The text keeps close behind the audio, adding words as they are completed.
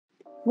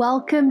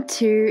Welcome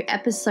to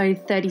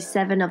episode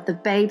 37 of the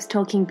Babes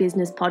Talking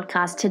Business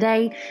podcast.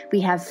 Today, we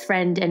have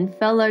friend and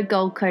fellow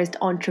Gold Coast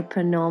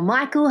entrepreneur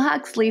Michael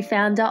Huxley,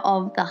 founder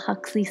of the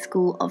Huxley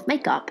School of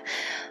Makeup.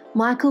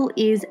 Michael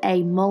is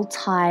a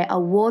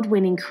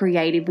multi-award-winning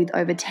creative with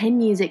over 10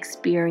 years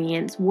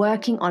experience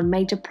working on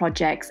major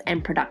projects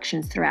and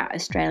productions throughout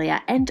Australia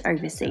and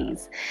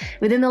overseas.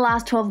 Within the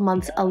last 12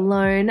 months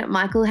alone,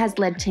 Michael has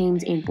led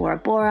teams in Bora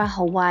Bora,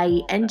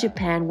 Hawaii and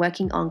Japan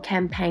working on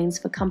campaigns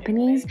for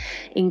companies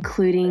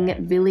including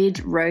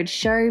Village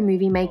Roadshow,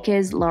 Movie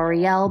Makers,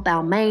 L'Oreal,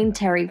 Balmain,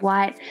 Terry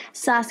White,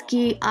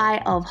 Saskia,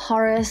 Eye of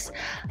Horus,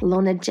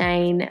 Lorna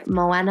Jane,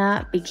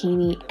 Moana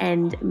Bikini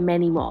and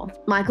many more.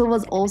 Michael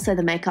was also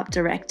the makeup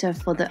director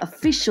for the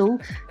official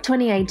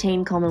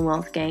 2018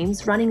 Commonwealth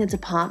Games, running a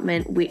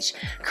department which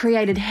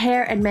created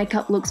hair and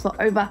makeup looks for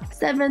over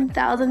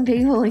 7,000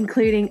 people,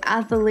 including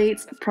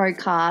athletes, pro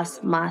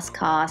cast, mask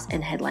cast,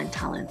 and headline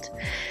talent.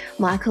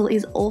 Michael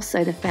is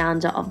also the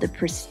founder of the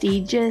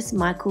prestigious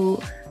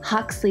Michael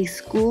Huxley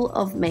School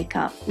of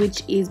Makeup,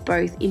 which is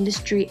both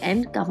industry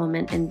and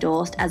government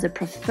endorsed as a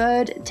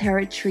preferred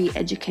tertiary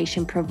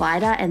education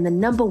provider and the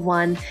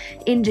 #1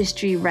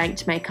 industry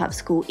ranked makeup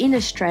school in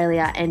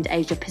Australia and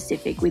Asia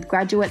Pacific, with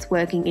graduates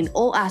working in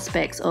all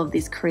aspects of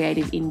this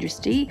creative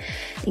industry,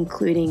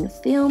 including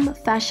film,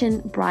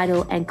 fashion,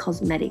 bridal, and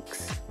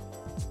cosmetics.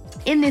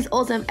 In this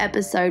awesome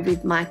episode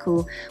with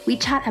Michael, we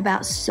chat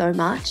about so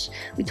much.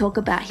 We talk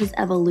about his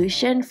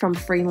evolution from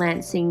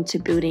freelancing to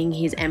building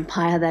his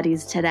empire that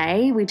is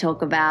today. We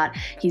talk about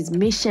his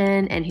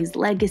mission and his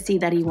legacy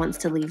that he wants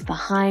to leave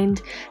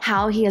behind,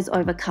 how he has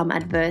overcome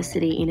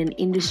adversity in an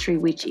industry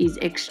which is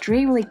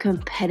extremely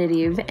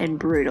competitive and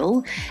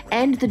brutal,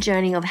 and the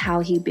journey of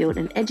how he built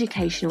an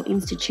educational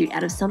institute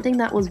out of something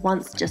that was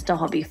once just a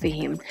hobby for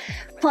him.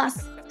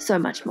 Plus, so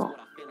much more.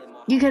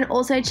 You can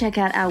also check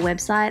out our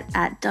website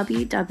at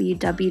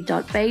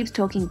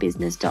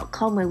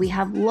www.babestalkingbusiness.com, where we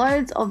have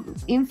loads of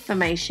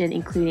information,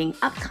 including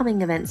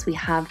upcoming events we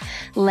have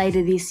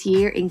later this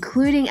year,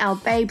 including our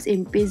Babes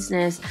in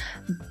Business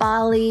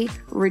Bali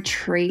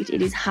retreat.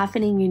 It is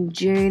happening in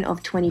June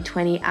of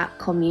 2020 at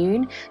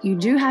Commune. You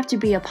do have to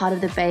be a part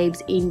of the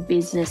Babes in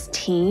Business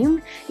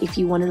team. If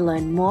you want to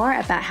learn more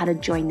about how to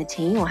join the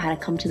team or how to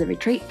come to the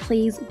retreat,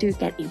 please do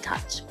get in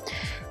touch.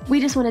 We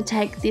just want to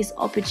take this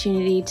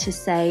opportunity to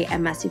say a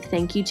massive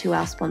thank you to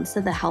our sponsor,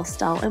 the Health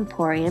Style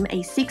Emporium,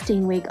 a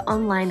 16-week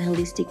online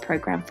holistic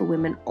program for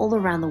women all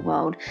around the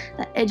world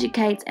that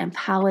educates,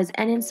 empowers,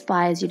 and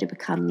inspires you to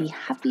become the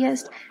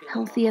happiest,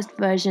 healthiest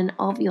version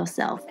of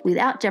yourself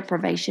without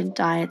deprivation,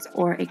 diets,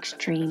 or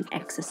extreme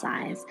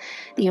exercise.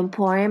 The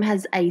Emporium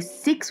has a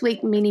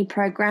 6-week mini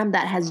program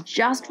that has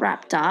just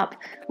wrapped up.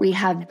 We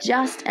have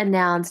just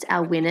announced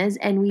our winners,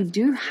 and we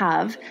do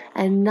have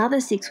another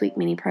 6-week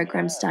mini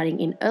program starting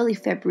in early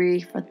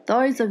February for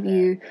those of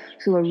you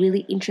who are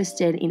really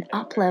interested in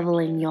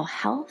up-leveling your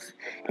health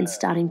and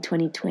starting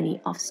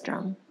 2020 off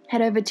strong.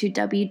 Head over to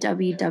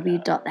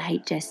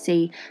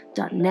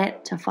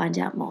www.thehsc.net to find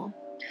out more.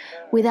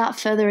 Without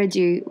further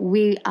ado,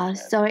 we are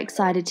so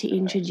excited to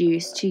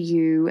introduce to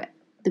you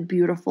the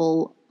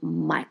beautiful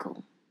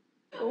Michael.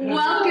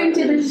 Welcome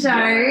to the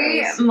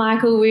show,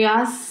 Michael. We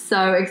are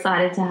so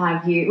excited to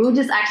have you. We were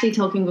just actually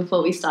talking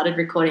before we started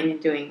recording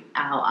and doing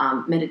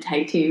our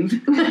meditative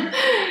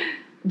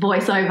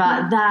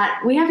voiceover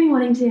that we have been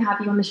wanting to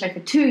have you on the show for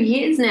 2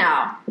 years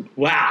now.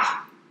 Wow.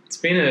 It's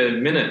been a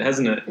minute,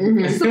 hasn't it?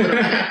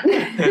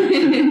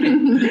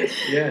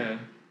 Yeah.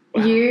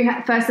 Wow. You,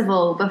 first of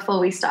all, before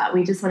we start,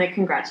 we just want to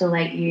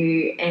congratulate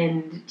you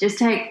and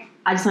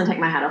I just want to take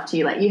my hat off to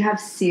you. Like, you have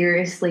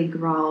seriously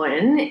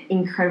grown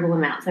incredible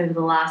amounts over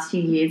the last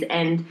few years,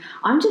 and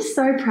I'm just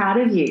so proud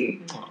of you.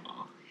 Aww.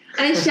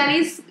 And I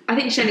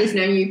think Shani's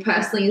known you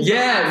personally as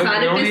well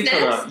outside of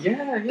business.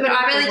 Yeah. But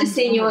I've only just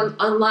seen you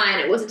online.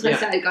 It wasn't until I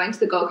started going to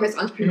the Gold Coast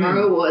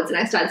Entrepreneurial Awards and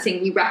I started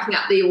seeing you wrapping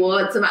up the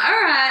awards. I'm like, all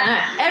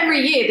right. Every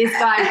year this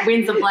guy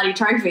wins a bloody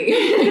trophy.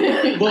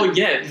 Well,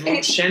 yeah.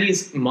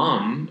 Shani's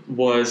mum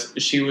was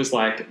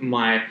like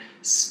my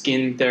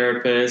skin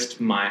therapist,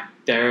 my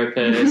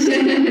therapist,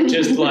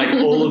 just like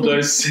all of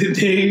those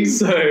things.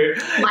 So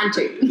mine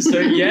too.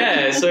 So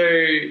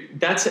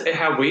that's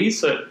how we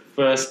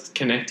first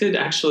connected,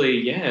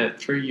 actually,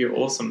 through your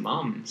awesome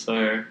mum.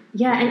 So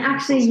yeah, and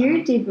actually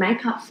you did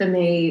makeup for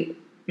me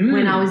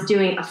when I was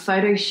doing a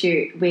photo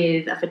shoot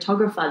with a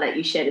photographer that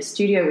you shared a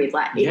studio with.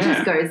 Like, it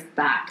just goes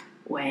back,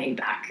 way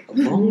back. A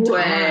long time.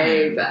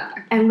 Way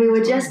back. And we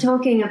were just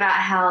talking about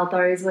how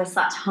those were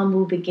such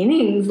humble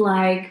beginnings.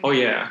 Like, oh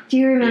yeah. Do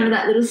you remember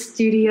that little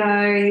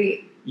studio?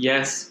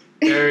 Yes.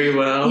 Very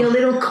well. Your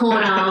little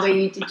corner where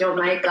you did your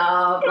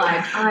makeup.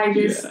 Like, I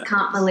just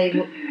can't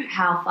believe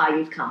how far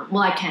you've come.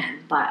 Well, I can,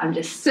 but I'm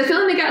just... So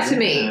fill in the gaps for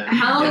me.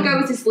 How long ago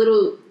was this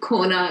little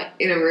corner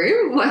in a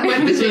room? Like,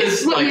 when was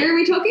this? What year are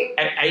we talking?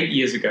 8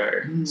 years ago.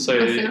 So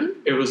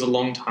it was a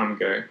long time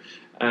ago.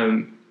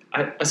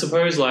 I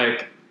suppose,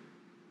 like,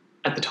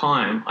 at the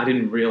time, I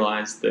didn't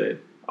realise that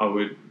I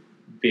would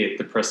be at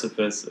the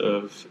precipice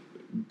of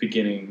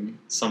beginning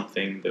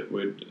something that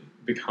would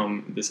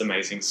become this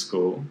amazing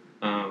school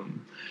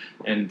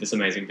and this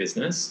amazing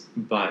business.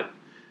 But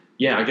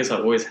yeah, I guess I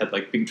always had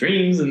like big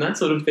dreams and that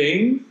sort of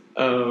thing.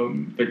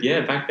 But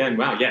yeah, back then,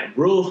 wow, yeah,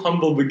 real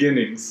humble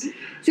beginnings.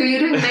 So you're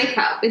doing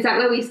makeup. Is that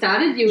where we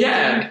started? You were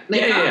doing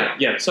makeup?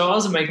 Yeah. So I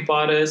was a makeup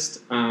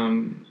artist.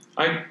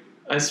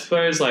 I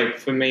suppose, like,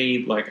 for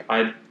me, like,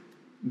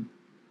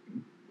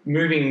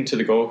 moving to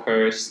the Gold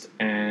Coast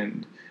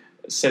and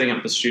setting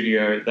up the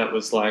studio, that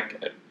was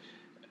like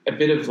a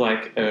bit of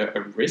like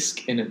a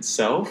risk in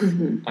itself.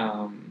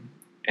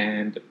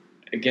 And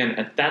again,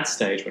 at that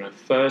stage, when I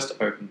first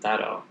opened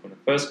that up, when I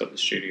first got the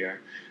studio,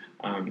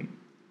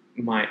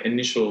 my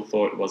initial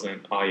thought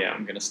wasn't, oh yeah,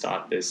 I'm going to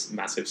start this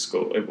massive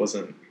school. That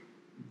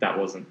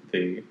wasn't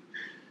the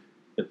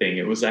thing.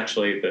 It was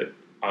actually that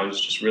I was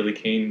just really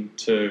keen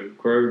to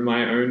grow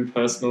my own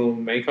personal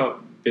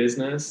makeup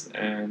business,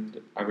 and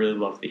I really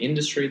loved the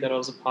industry that I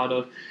was a part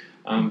of.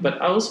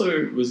 But I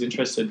also was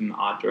interested in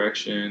art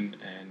direction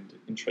and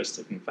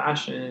interested in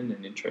fashion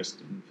and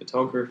interested in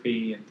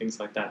photography and things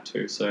like that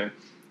too. So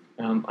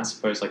I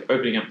suppose like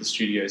opening up the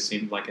studio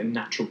seemed like a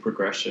natural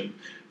progression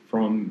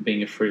from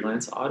being a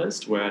freelance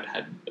artist, where I'd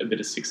had a bit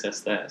of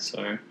success there.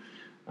 So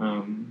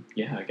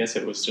yeah, I guess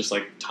it was just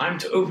like time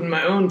to open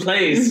my own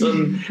place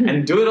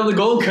and do it on the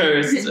Gold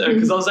Coast,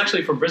 because I was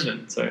actually from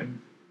Brisbane. So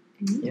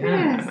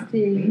yeah.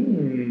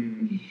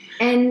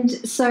 And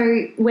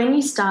so when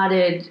you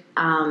started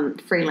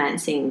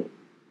freelancing,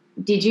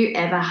 did you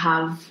ever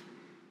have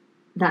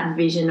that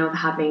vision of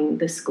having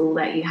the school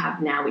that you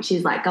have now, which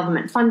is like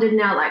government funded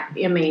now? Like,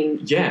 I mean,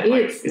 yeah,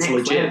 it's next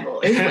legit.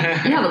 Level. You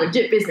have a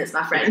legit business,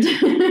 my friend.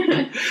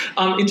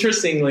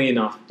 Interestingly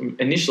enough,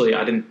 initially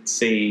I didn't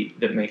see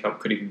that makeup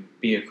could even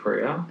be a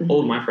career.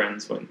 All of my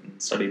friends went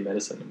and studied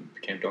medicine and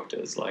became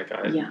doctors. Like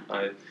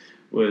I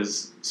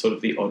was sort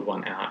of the odd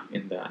one out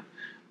in that.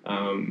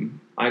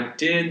 I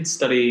did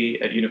study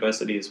at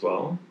university as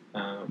well,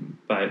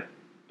 but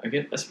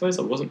I suppose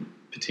I wasn't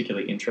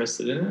particularly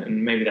interested in it,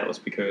 and maybe that was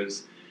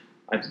because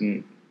I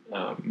didn't.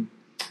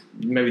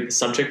 Maybe the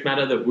subject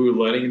matter that we were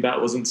learning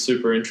about wasn't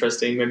super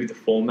interesting. Maybe the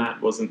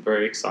format wasn't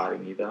very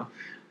exciting either.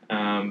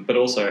 But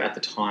also at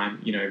the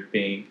time, you know,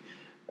 being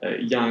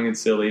young and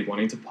silly,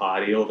 wanting to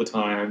party all the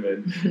time,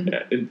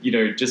 and you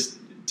know, just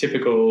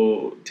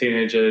typical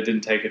teenager,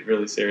 didn't take it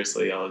really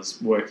seriously. I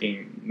was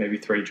working maybe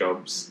 3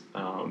 jobs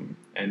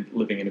and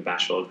living in a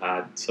bachelor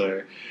pad.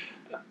 So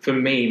for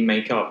me,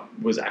 makeup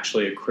was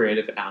actually a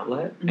creative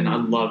outlet, and I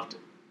loved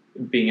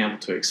being able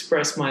to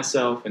express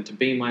myself and to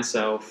be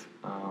myself,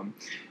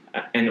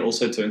 and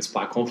also to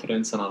inspire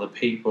confidence in other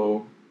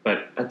people.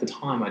 But at the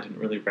time, I didn't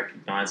really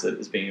recognize it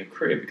as being a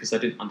career because I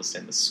didn't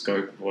understand the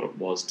scope of what it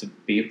was to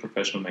be a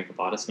professional makeup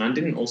artist, and I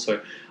didn't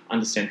also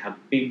understand how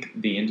big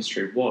the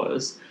industry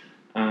was,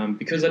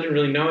 because I didn't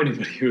really know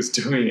anybody who was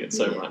doing it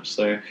so much.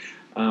 So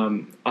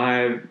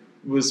I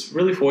was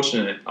really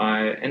fortunate.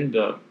 I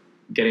ended up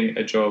getting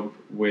a job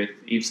with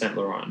Yves Saint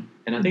Laurent,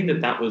 and I think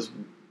that was,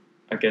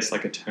 I guess,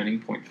 like a turning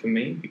point for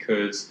me,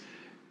 because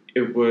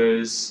it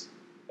was,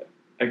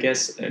 I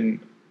guess, an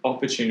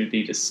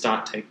opportunity to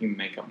start taking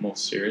makeup more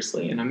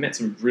seriously, and I met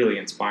some really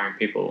inspiring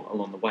people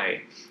along the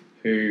way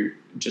who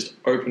just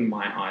opened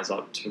my eyes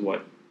up to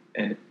what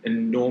an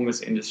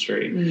enormous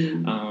industry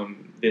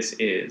this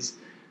is,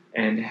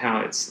 and how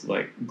it's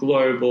like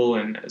global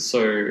and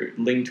so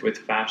linked with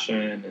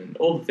fashion and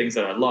all the things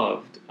that I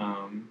loved.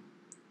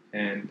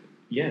 And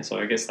yeah, so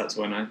I guess that's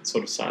when I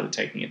sort of started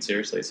taking it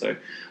seriously. So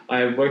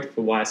I worked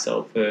for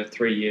YSL for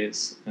 3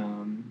 years,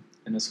 and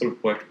I sort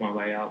of worked my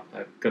way up.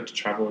 I got to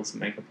travel as a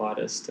makeup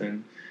artist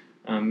and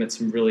met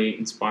some really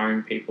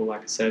inspiring people,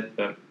 like I said.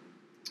 But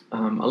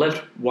I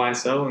left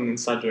YSL and then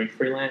started doing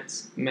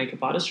freelance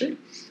makeup artistry.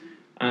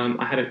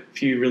 I had a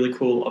few really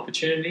cool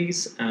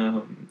opportunities,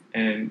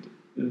 and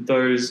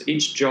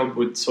each job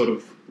would sort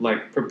of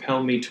like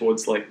propel me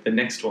towards like the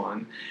next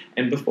one.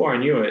 And before I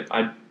knew it,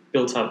 I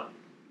built up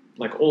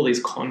like all these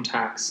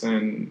contacts,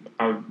 and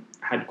I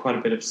had quite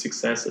a bit of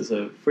success as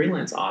a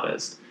freelance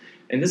artist.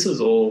 And this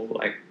was all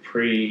like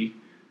pre,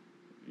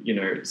 you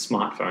know,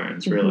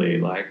 smartphones, really.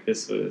 Like,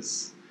 this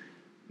was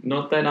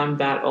not that I'm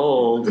that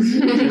old,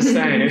 just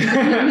saying.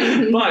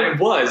 But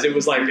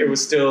it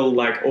was still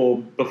like all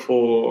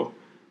before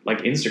like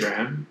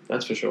Instagram,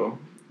 that's for sure.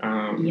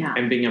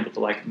 And being able to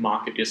like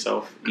market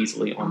yourself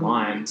easily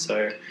online.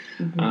 So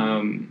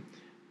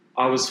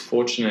I was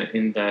fortunate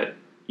in that,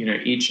 you know,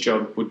 each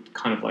job would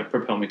kind of like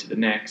propel me to the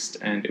next,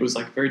 and it was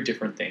like a very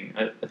different thing.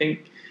 I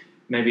think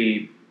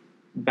maybe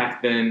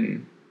back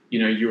then, you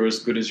know, you were as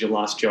good as your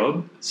last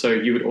job, so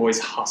you would always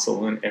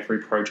hustle in every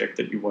project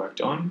that you worked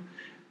on,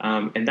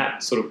 and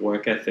that sort of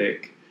work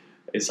ethic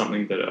is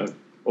something that I've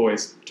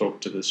always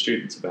talked to the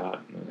students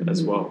about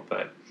as well.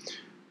 But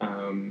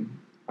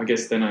I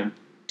guess then I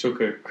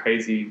took a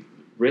crazy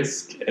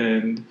risk,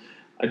 and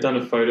I'd done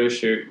a photo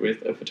shoot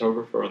with a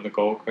photographer on the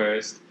Gold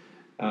Coast.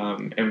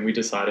 And we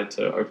decided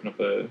to open up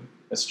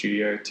a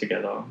studio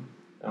together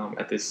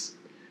at this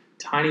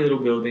tiny little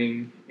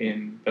building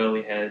in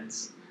Burleigh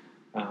Heads.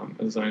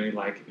 It was only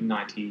like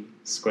 90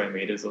 square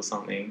meters or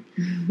something.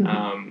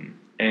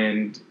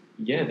 and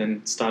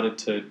then started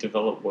to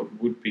develop what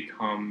would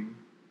become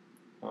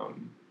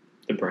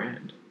the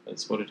brand.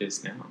 That's what it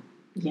is now.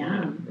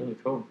 Yeah. Really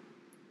cool.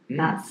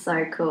 That's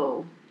so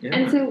cool. Yeah.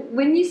 And so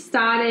when you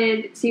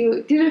started, so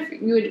you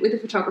were with a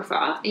photographer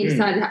and you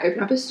decided to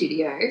open up a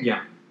studio.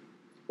 Yeah.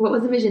 What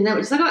was the vision there?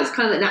 Which is like, it's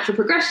kind of like natural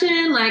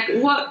progression. Like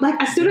what?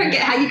 Like I still don't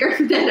get how you go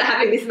from there to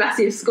having this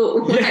massive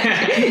school. Like,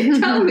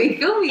 tell me,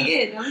 fill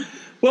me in.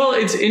 Well,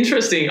 it's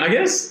interesting. I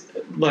guess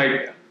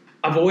like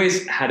I've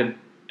always had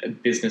a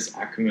business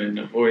acumen.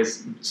 I've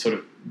always sort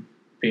of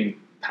been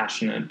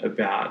passionate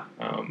about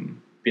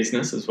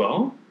business as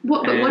well.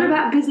 What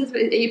about business are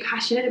you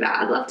passionate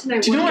about? I'd love to know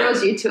what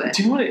draws you to it.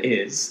 Do you know what it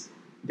is?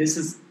 This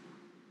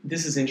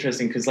is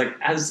interesting because like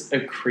as a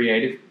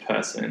creative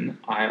person,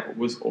 I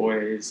was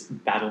always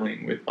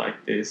battling with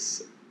like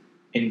this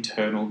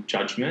internal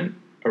judgment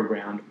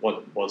around what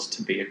it was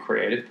to be a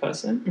creative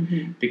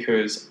person,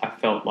 because I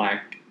felt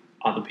like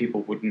other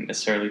people wouldn't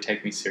necessarily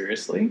take me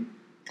seriously,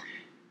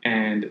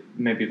 and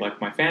maybe like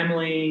my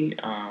family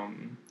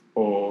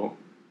or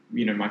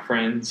my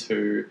friends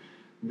who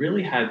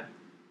really had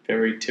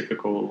very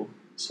typical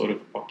sort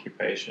of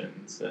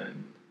occupations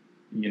and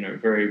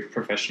very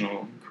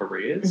professional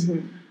careers.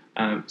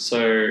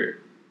 So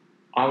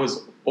I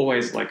was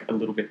always like a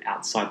little bit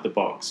outside the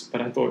box,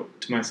 but I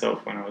thought to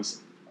myself when I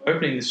was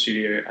opening the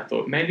studio, I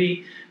thought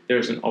maybe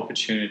there's an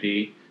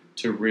opportunity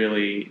to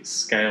really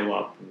scale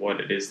up what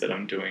it is that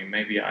I'm doing.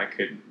 Maybe I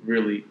could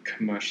really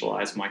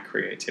commercialize my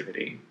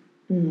creativity,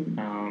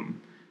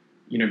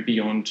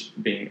 beyond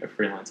being a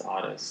freelance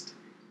artist.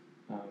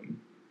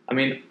 I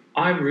mean,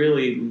 I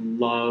really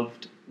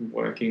loved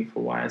working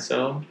for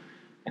YSL,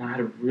 and I had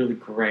a really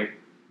great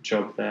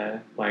job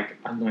there. Like,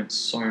 I learned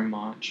so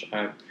much.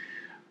 I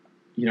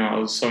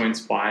was so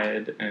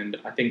inspired, and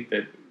I think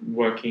that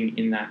working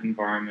in that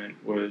environment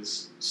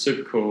was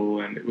super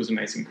cool, and it was an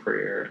amazing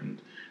career,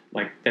 and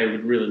like they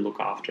would really look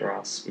after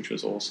us, which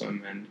was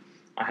awesome. And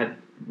I had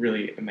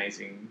really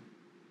amazing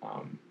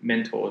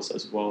mentors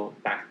as well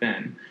back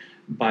then.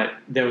 But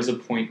there was a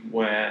point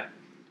where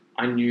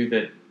I knew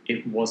that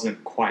it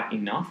wasn't quite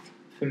enough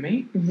for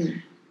me,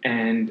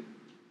 and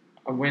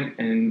I went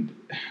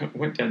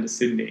down to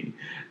Sydney,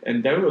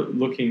 and they were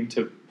looking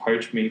to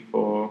poach me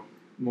for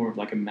more of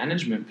like a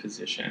management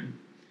position,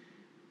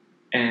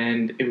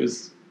 and it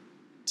was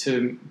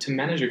to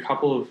manage a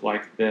couple of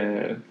like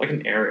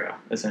an area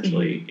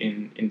essentially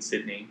in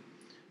Sydney.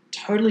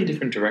 Totally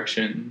different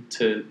direction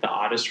to the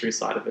artistry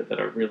side of it that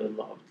I really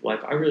loved.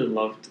 Like I really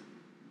loved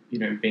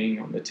being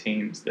on the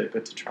teams that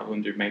got to travel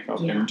and do makeup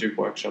and do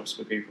workshops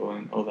with people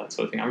and all that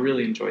sort of thing. I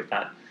really enjoyed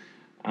that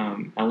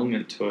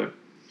element to it.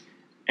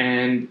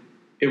 And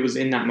it was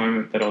in that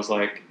moment that I was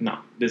like, no,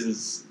 this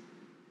is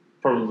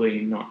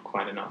probably not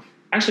quite enough.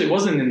 Actually, it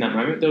wasn't in that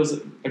moment. There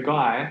was a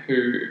guy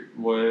who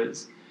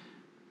was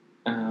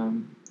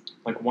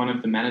like one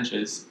of the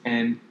managers,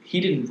 and he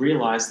didn't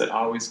realize that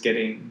I was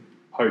getting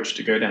poached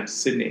to go down to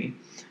Sydney.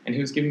 And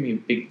he was giving me a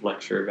big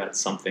lecture about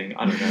something.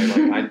 I don't know,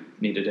 like I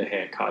needed a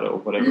haircut or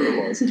whatever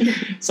it was.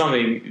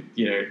 Something,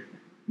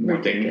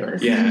 nothing.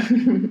 Ridiculous. Yeah.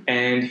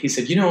 And he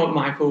said, you know what,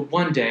 Michael,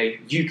 one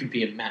day you could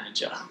be a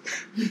manager,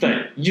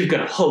 but you've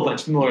got a whole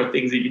bunch more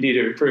things that you need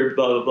to improve,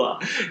 blah, blah, blah.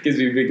 Gives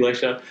me a big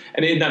lecture.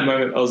 And in that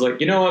moment, I was like,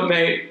 you know what,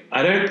 mate,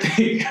 I don't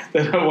think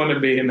that I want to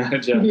be a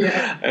manager.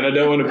 Yeah. And I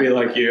don't want to be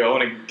like you. I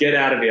want to get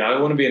out of here. I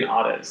want to be an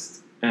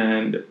artist.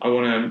 And I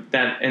want to,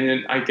 and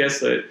then I guess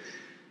that,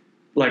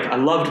 like, I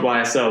loved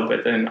YSL,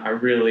 but then I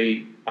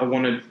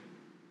wanted,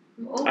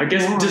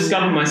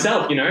 discover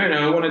myself, and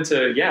I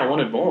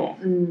wanted more.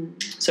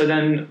 So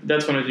then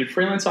that's when I did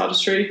freelance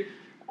artistry.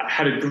 I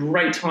had a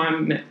great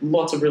time, met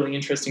lots of really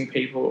interesting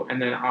people.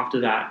 And then after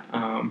that,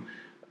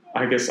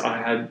 I guess I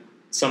had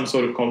some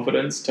sort of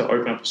confidence to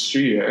open up a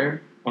studio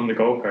on the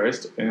Gold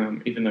Coast,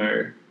 even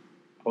though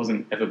I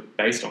wasn't ever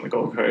based on the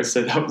Gold Coast.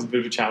 So that was a bit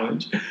of a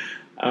challenge.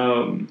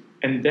 And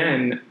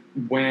then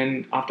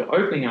after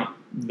opening up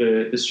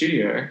the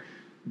studio,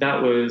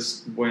 that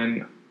was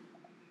when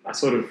I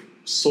sort of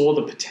saw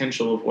the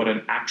potential of what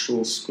an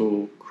actual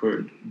school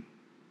could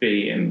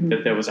be, and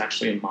that there was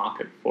actually a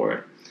market for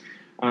it.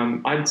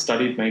 I'd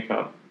studied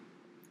makeup,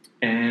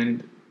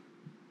 and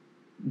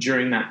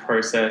during that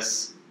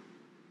process,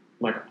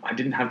 like I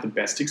didn't have the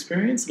best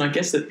experience, and I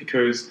guess that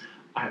because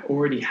I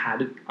already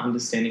had an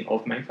understanding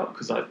of makeup,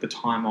 because at the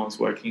time I was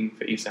working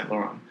for Yves Saint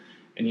Laurent,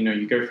 and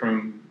you go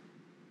from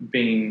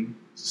being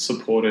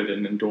supported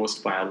and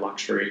endorsed by a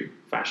luxury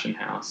fashion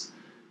house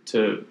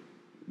to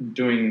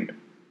doing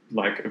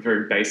like a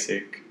very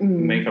basic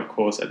makeup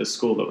course at a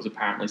school that was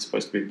apparently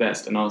supposed to be the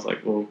best. And I was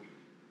like, well,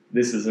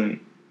 this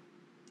isn't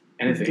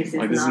anything.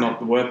 This is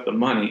not worth the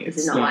money. This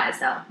is not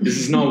YSL. This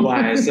is not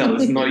YSL.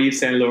 This is not Yves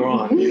Saint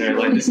Laurent.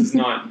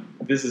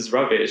 This is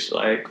rubbish.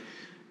 Like,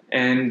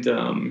 and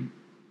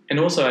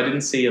also I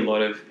didn't see a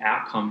lot of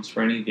outcomes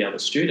for any of the other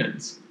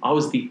students. I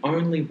was the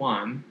only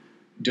one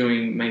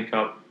doing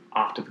makeup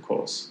after the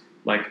course,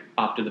 like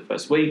after the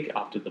first week,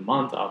 after the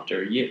month,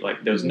 after a year.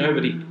 Like there was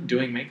nobody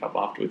doing makeup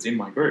afterwards in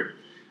my group. And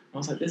I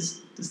was like,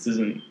 this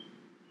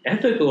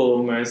ethical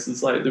almost.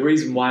 It's like the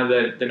reason why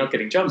they're not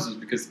getting jobs is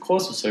because the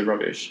course was so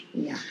rubbish.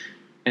 Yeah.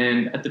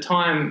 And at the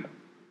time,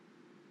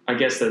 I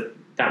guess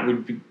that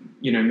would be,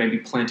 maybe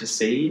plant a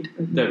seed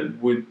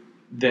that would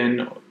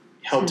then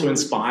help to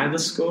inspire the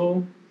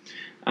school.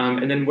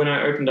 And then when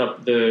I opened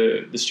up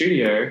the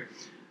studio,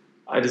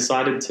 I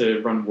decided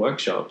to run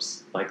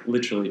workshops, like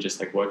literally just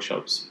like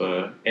workshops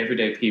for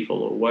everyday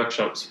people, or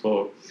workshops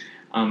for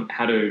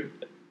how to,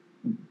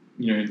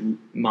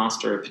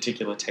 master a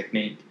particular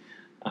technique.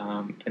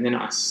 And then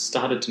I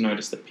started to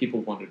notice that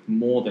people wanted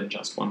more than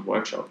just one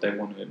workshop. They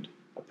wanted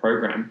a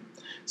program.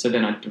 So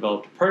then I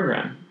developed a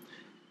program.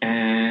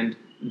 And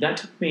that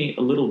took me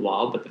a little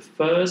while, but the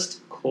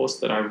first course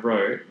that I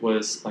wrote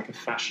was like a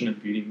fashion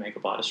and beauty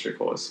makeup artistry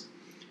course.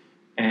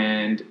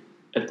 And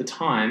at the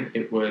time,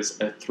 it was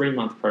a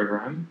 3-month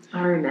program.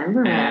 I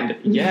remember and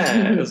that.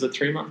 Yeah, it was a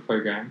 3-month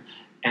program.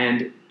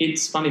 And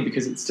it's funny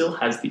because it still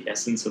has the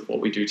essence of what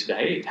we do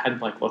today. It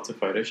had like lots of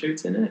photo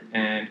shoots in it,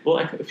 and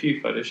like a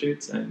few photo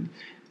shoots, and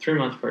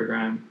 3-month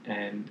program.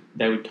 And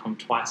they would come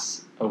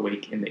twice a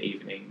week in the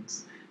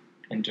evenings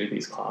and do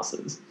these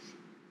classes.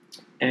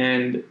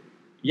 And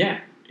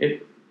yeah,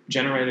 it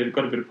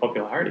got a bit of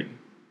popularity.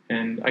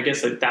 And I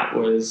guess that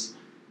was,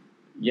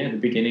 the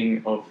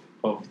beginning of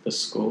the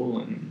school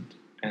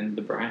and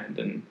the brand.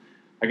 And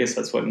I guess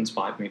that's what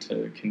inspired me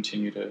to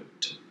continue to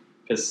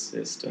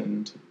persist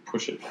and to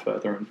push it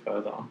further and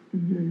further.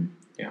 Mm-hmm.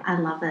 Yeah. I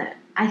love it.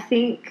 I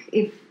think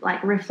if,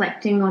 like,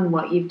 reflecting on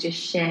what you've just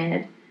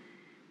shared,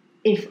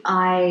 if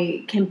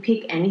I can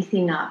pick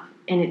anything up,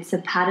 and it's a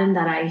pattern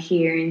that I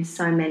hear in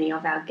so many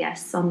of our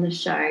guests on the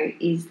show,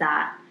 is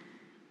that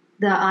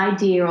the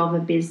idea of a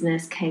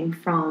business came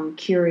from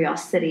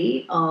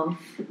curiosity of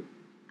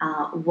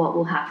what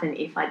will happen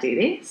if I do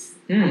this.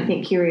 I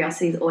think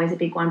curiosity is always a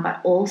big one, but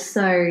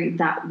also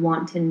that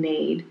want and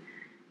need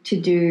to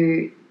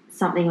do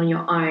something on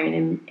your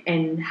own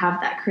and have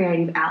that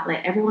creative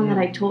outlet. Everyone that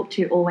I talk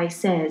to always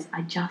says,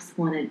 I just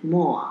wanted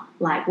more.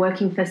 Like,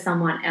 working for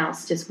someone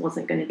else just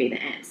wasn't going to be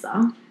the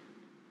answer.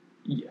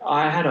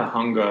 I had a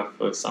hunger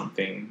for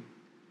something,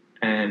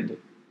 and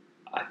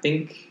I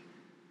think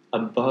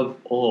above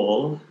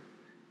all,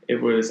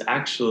 it was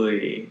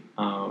actually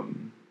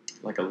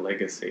like a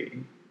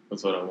legacy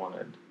was what I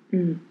wanted.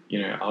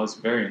 I was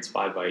very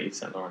inspired by Yves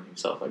Saint Laurent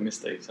himself, like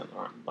Mr. Yves Saint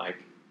Laurent.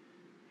 Like,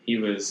 he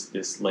was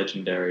this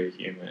legendary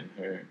human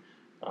who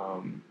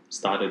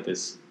started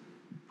this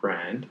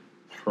brand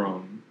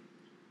from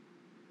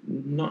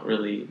not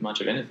really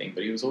much of anything,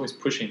 but he was always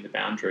pushing the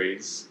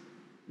boundaries,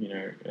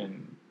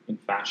 in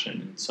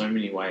fashion in so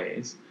many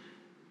ways.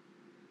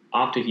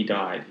 After he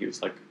died, he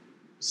was like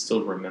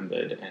still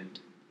remembered and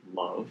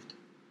loved.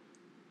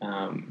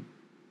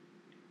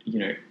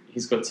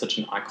 He's got such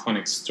an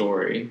iconic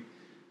story,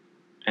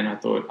 and I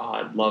thought,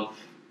 I'd love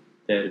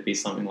there to be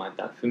something like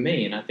that for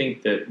me. And I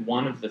think that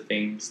one of the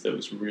things that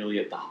was really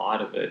at the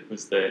heart of it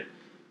was that,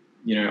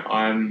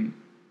 I'm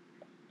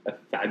a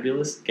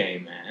fabulous gay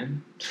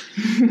man.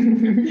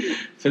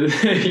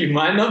 You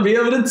might not be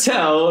able to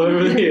tell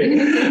over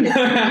here.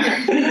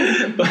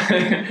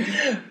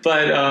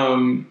 but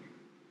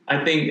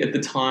I think at the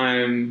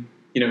time,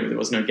 there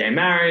was no gay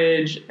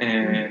marriage,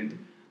 and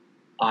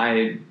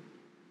I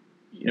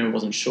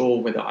wasn't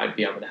sure whether I'd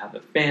be able to have a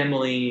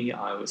family.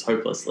 I was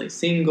hopelessly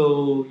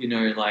single,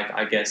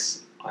 I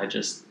guess I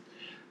just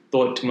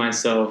thought to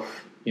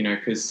myself,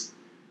 because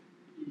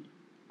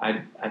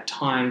I at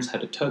times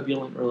had a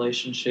turbulent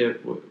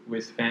relationship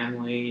with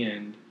family,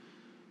 and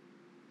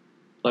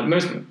like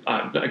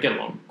I get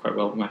along quite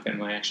well with my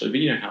family actually, but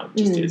you know how it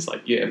just is,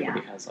 like,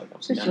 everybody has like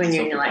ups and downs. Especially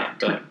when you're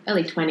in like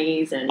early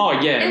 20s and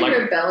and like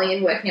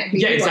rebellion, working out who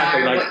you are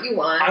and what you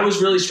want. I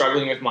was really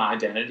struggling with my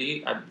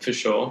identity for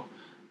sure.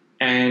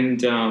 And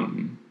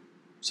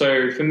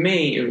so for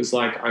me, it was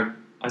like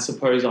I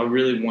suppose I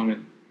really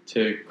wanted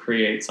to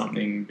create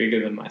something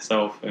bigger than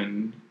myself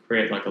and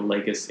create like a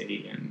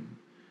legacy and,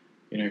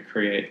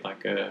 create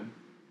like a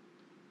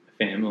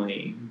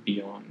family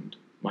beyond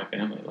my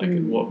family.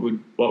 Like what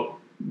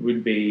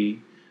would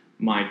be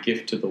my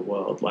gift to the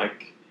world?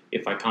 Like,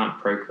 if I can't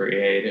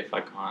procreate, if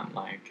I can't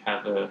like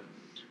have a,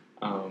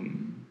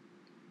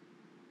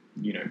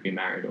 be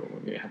married or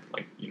have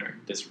like,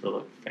 this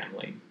real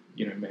family,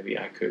 maybe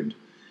I could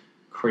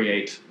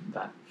create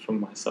that for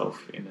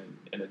myself in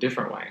a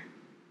different way.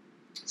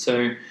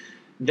 So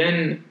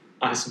then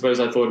I suppose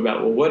I thought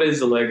about, well, what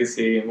is a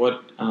legacy, and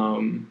what,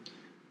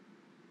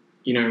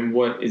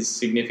 what is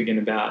significant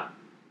about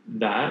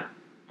that?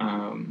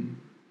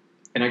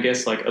 And I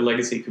guess like a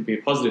legacy could be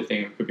a positive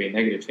thing, or it could be a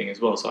negative thing as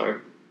well. So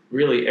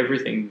really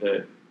everything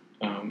that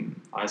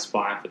I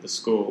aspire for the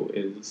school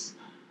is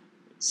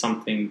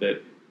something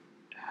that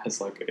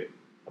has like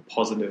a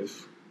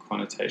positive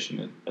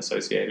connotation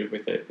associated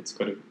with it. It's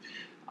got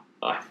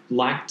I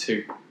like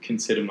to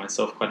consider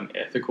myself quite an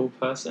ethical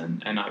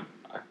person, and I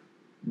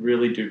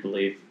really do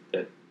believe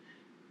that,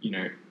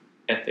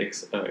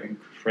 ethics are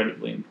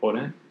incredibly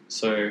important.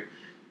 So,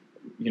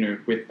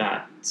 with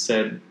that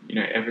said,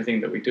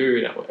 everything that we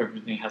do,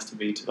 everything has to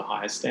be to the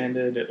highest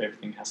standard,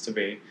 everything has to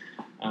be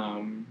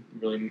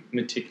really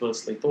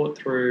meticulously thought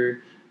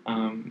through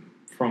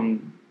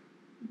from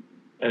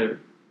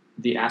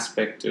the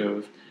aspect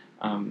of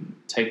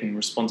taking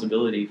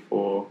responsibility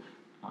for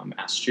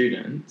our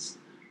students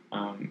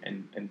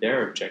and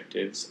their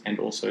objectives, and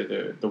also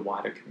the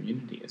wider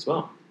community as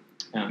well.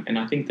 And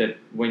I think that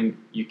when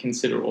you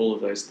consider all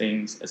of those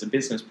things as a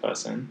business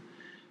person,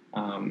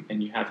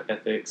 and you have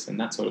ethics and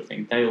that sort of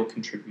thing, they all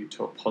contribute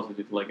to a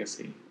positive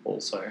legacy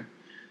also.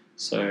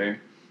 So,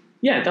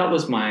 yeah, that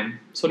was my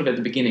sort of at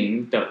the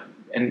beginning,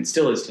 and it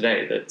still is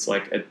today, that's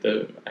like at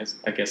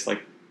I guess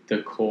like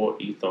the core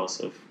ethos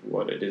of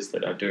what it is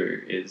that I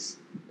do is,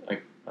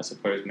 I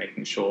suppose,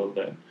 making sure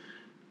that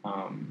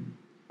I'm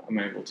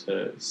able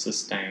to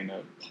sustain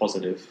a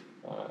positive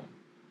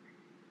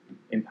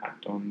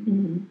impact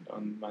on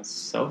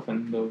myself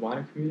and the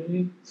wider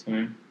community.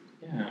 So,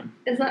 yeah.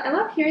 I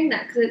love hearing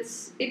that,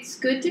 because it's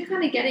good to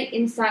kind of get an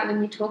insight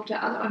when you talk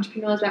to other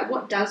entrepreneurs about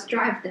what does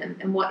drive them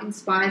and what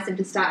inspires them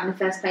to start in the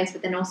first place,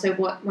 but then also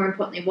more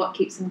importantly, what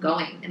keeps them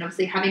going. And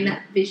obviously having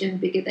that vision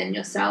bigger than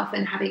yourself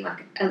and having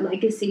like a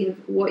legacy of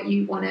what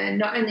you want to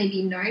not only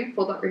be known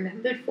for but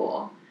remembered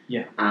for.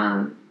 Yeah.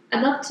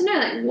 I'd love to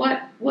know,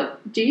 like, what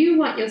do you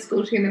want your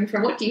school to remember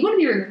from? What do you want to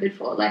be remembered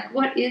for? Like,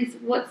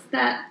 what's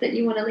that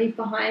you want to leave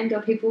behind,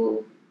 or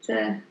people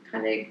to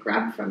kind of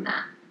grab from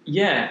that?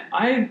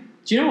 Yeah,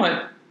 do you know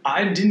what?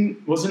 I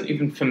wasn't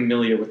even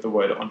familiar with the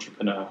word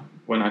entrepreneur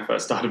when I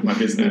first started my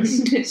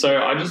business.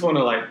 So I just want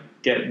to like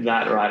get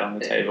that right on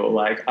the table.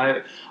 Like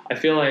I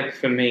feel like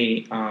for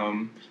me,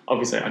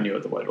 obviously I knew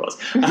what the word was.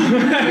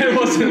 It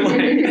wasn't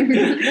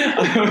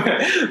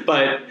like,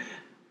 but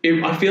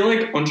I feel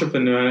like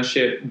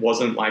entrepreneurship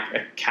wasn't like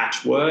a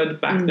catchword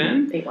back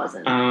then. It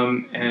wasn't.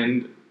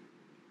 And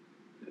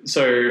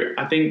so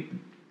I think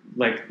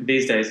like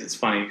these days it's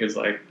funny because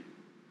like,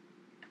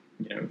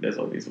 you know, there's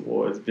all these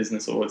awards,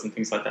 business awards and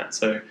things like that.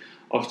 So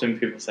often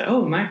people say,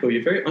 oh, Michael,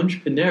 you're very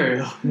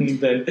entrepreneurial. And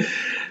then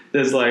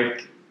there's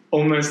like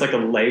almost like a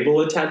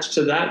label attached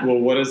to that. Well,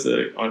 what is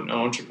an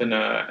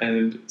entrepreneur?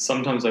 And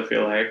sometimes I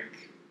feel like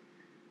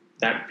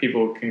that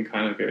people can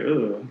kind of go,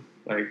 oh,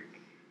 like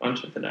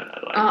entrepreneur.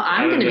 Like,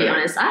 I'm going to be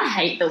honest. I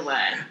hate the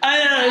word.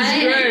 I know,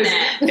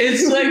 it's gross.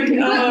 It's like...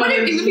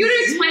 if you were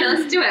to explain it,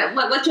 let's do it.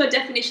 What's your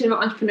definition of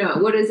an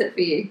entrepreneur? What is it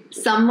for you?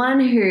 Someone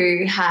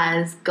who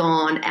has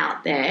gone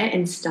out there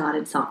and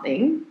started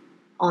something,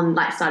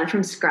 started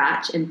from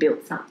scratch and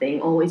built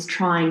something, always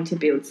trying to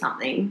build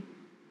something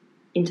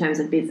in terms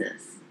of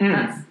business.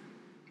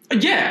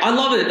 Yeah, I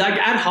love it. Like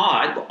at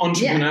heart,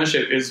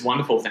 entrepreneurship is a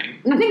wonderful thing.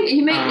 I think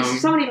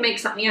somebody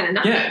makes something out of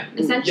nothing.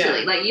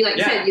 Essentially, like you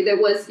said,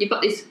 you've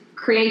got this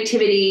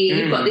creativity,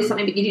 you've got this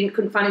something, but you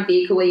couldn't find a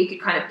vehicle where you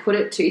could kind of put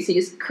it to, so you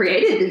just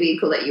created the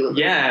vehicle that you were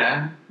looking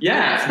for.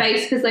 That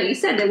space, because like you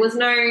said, there was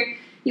no.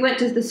 You went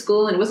to the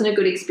school and it wasn't a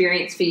good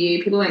experience for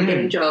you. People weren't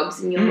getting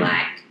jobs, and you're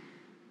like,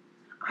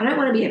 I don't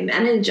want to be a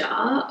manager,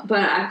 but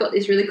I've got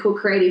this really cool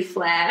creative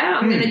flair.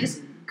 I'm going to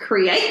just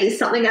create this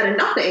something out of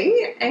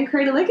nothing and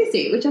create a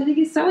legacy, which I think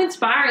is so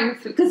inspiring,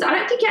 because I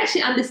don't think you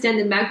actually understand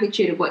the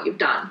magnitude of what you've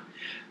done.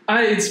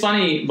 It's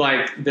funny,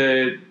 like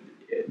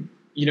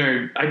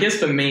I guess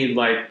for me,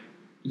 like,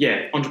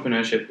 yeah,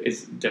 entrepreneurship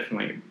is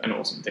definitely an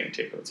awesome thing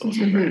too. It's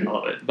also great. I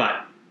love it.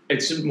 But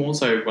it's just more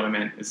so what I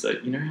meant is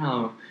that, you know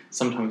how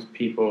sometimes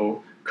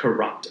people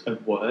corrupt a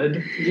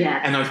word? Yeah.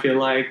 And I feel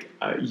like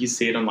you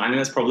see it online, and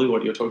that's probably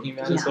what you're talking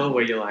about as well,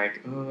 where you're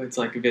like, oh, it's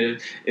like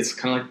it's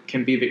kind of like,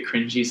 can be a bit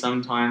cringy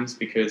sometimes,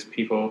 because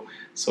people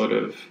sort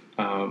of,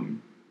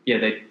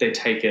 they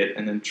take it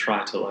and then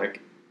try to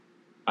like,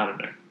 I don't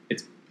know.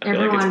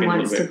 Everyone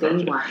wants to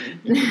be one.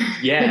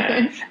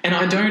 Yeah. And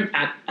I don't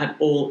at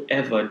all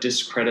ever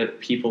discredit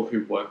people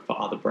who work for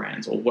other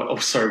brands or work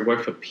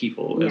for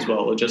people as well.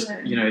 Or just,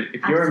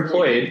 if you're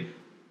employed,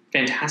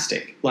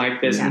 fantastic.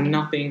 Like there's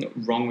nothing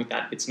wrong with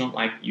that. It's not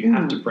like you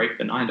have to break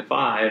the 9 to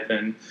 5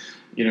 and,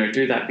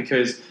 do that,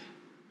 because,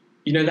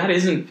 that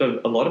isn't for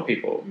a lot of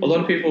people. A lot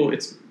of people,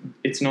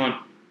 it's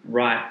not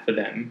right for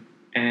them.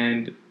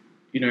 And,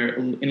 in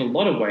a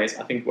lot of ways,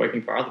 I think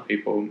working for other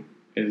people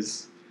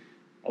is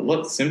a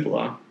lot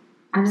simpler.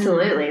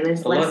 Absolutely.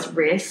 There's less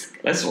risk.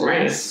 Less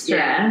risk.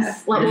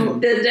 Stress. Well,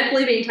 there's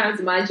definitely been times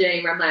in my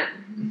journey where I'm like,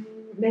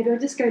 maybe I'll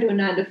just go to a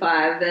 9 to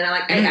 5. And I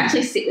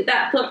actually sit with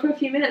that thought for a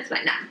few minutes.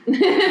 Like,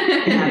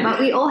 nah. But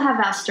we all have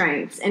our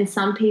strengths. And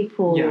some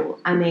people,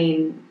 I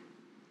mean,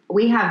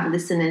 we have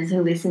listeners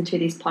who listen to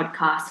this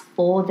podcast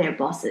for their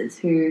bosses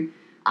who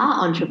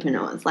are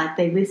entrepreneurs. Like,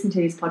 they listen to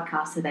this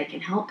podcast so they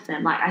can help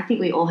them. Like, I think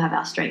we all have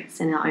our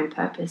strengths and our own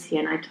purpose here.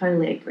 And I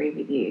totally agree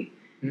with you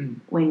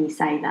when you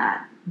say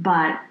that.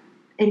 But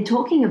in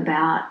talking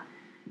about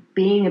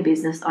being a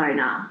business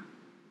owner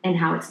and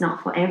how it's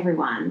not for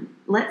everyone,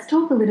 let's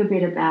talk a little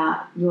bit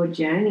about your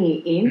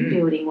journey in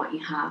building what you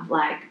have.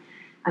 Like,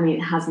 I mean,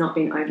 it has not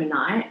been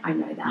overnight. I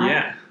know that.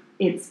 Yeah.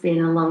 It's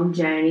been a long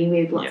journey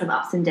with lots of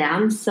ups and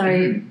downs.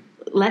 So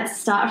let's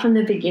start from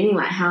the beginning.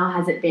 Like, how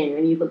has it been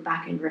when you look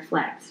back and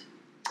reflect?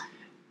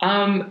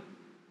 I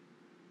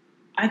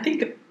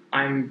think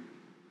I'm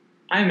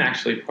I'm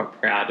actually quite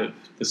proud of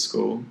the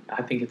school.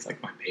 I think it's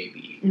like my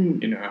baby.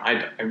 You know,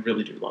 I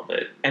really do love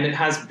it. And it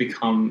has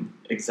become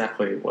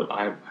exactly what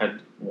I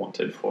had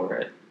wanted for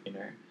it, you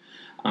know.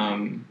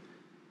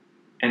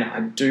 And I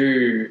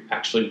do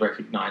actually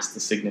recognize the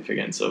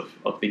significance of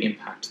the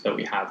impact that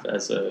we have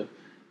as a,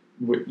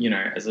 you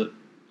know, as a,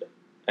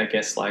 I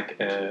guess like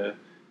a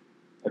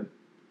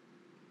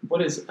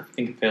what is, I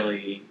think, a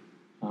fairly,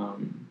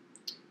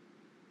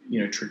 you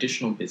know,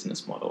 traditional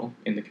business model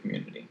in the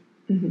community.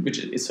 Which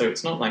is, so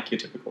it's not like your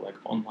typical like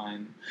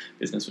online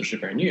business, which is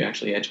very new.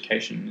 Actually,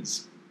 education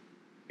has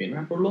been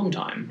around for a long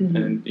time,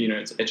 and you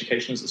know,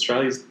 education is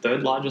Australia's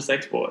third largest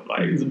export.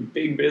 Like it's a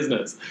big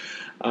business.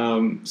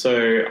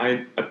 So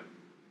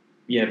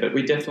yeah, but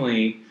we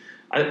definitely,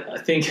 I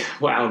think,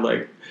 wow,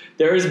 like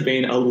there has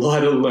been a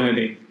lot of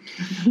learning.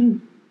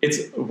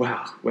 It's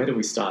wow. Where do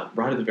we start?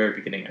 Right at the very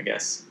beginning, I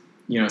guess.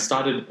 You know, I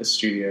started a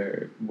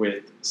studio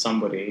with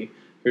somebody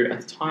who at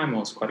the time I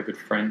was quite a good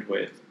friend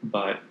with,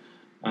 but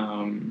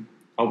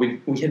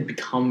we had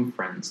become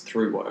friends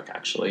through work,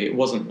 actually. It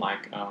wasn't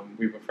like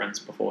we were friends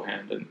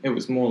beforehand, and it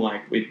was more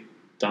like we'd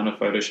done a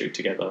photo shoot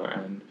together,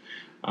 and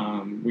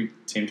we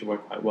seemed to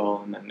work quite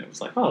well, and then it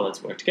was like, oh,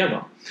 let's work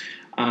together.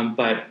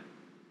 But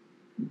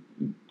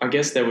I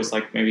guess there was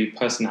like maybe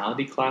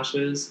personality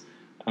clashes,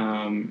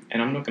 and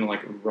I'm not going to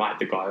like write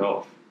the guy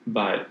off,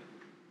 but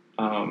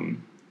I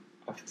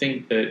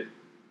think that,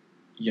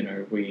 you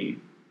know, we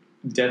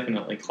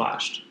definitely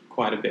clashed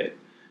quite a bit.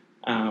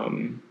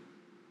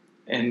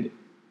 And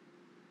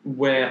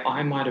where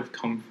I might have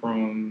come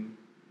from,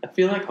 I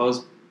feel like I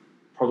was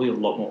probably a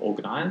lot more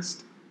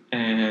organised,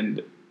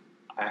 and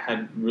I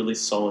had really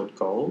solid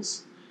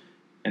goals.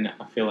 And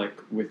I feel like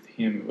with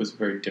him, it was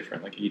very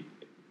different. Like he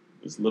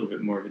was a little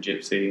bit more of a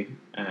gypsy,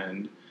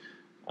 and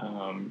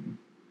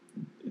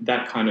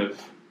that kind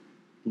of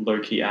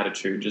low-key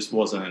attitude just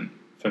wasn't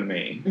for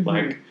me.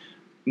 Like,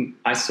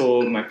 I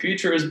saw my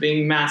future as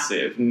being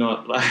massive,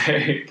 not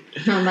like...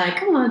 I'm like,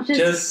 come on,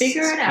 just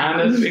figure it out.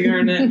 Kind of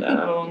figuring it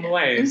out along the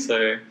way.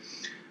 So,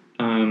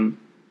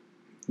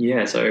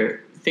 yeah, so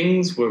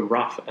things were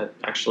rough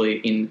actually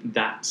in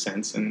that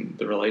sense in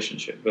the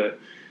relationship. But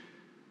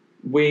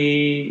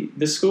the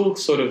school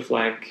sort of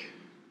like...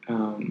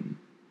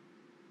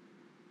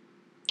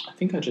 I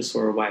think I just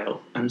saw a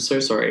whale. I'm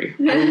so sorry.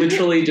 I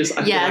literally just,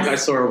 I feel like I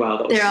saw a whale.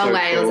 That was there are so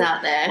whales cool.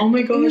 out there. Oh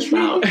my gosh,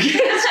 wow.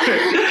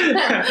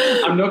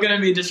 I'm not going to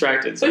be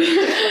distracted. So,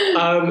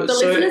 the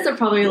listeners are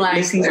probably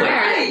like,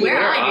 where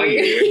are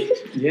you?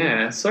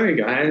 Yeah, sorry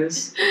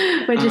guys.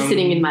 We're just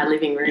sitting in my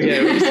living room.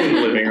 Yeah, we're just in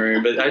the living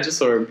room, but I just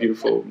saw a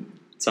beautiful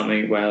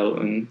whale,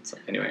 and so,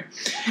 anyway,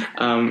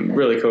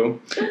 really cool.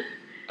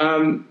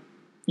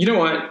 You know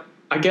what?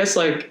 I guess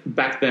like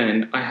back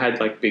then I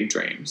had like big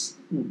dreams,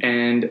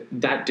 and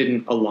that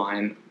didn't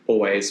align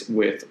always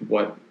with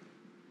what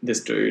this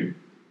dude's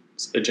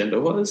agenda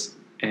was.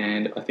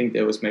 And I think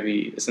there was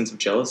maybe a sense of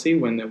jealousy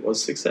when there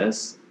was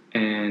success.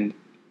 And,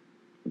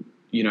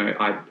 you know,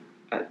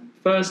 at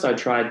first I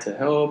tried to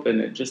help,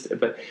 and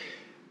but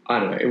I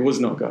don't know, it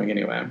was not going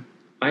anywhere.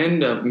 I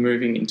ended up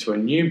moving into a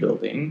new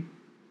building,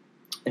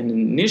 and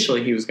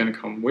initially he was going to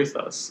come with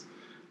us,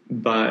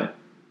 but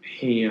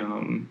he,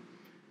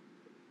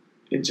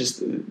 it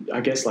just, I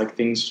guess, like,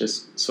 things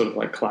just sort of,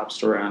 like,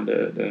 collapsed around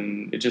it,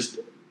 and it just,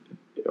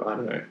 I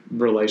don't know,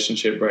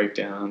 relationship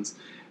breakdowns.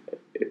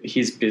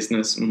 His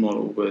business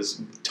model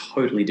was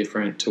totally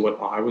different to what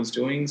I was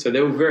doing. So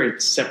they were very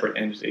separate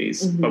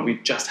entities, but we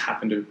just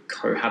happened to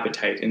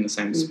cohabitate in the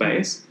same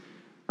space.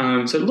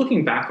 So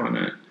looking back on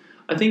it,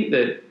 I think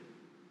that,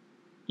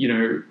 you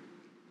know,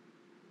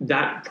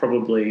 that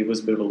probably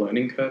was a bit of a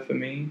learning curve for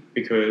me,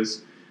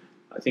 because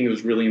I think it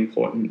was really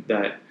important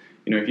that,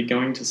 you know, if you're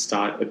going to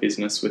start a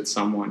business with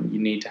someone, you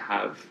need to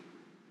have,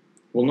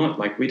 well, not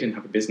like we didn't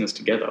have a business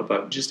together,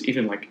 but just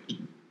even like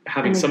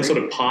having some sort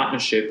of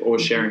partnership or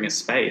sharing a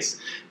space,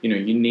 you know,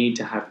 you need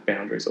to have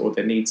boundaries, or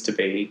there needs to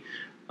be,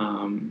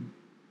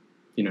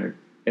 you know,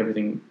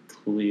 everything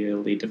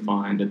clearly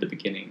defined at the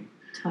beginning.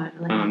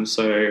 Totally.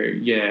 So,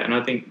 yeah, and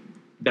I think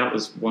that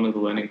was one of the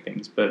learning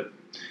things. But,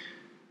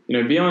 you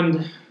know,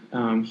 beyond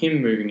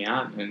him moving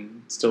out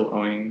and still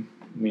owing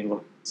me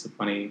lots of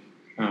money,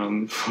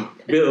 for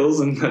bills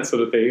and that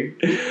sort of thing.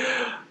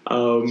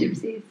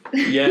 Gypsies.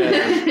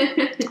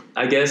 Yeah,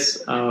 I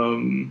guess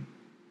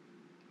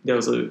there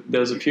was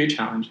a few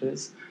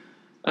challenges.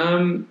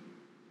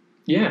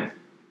 Yeah,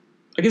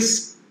 I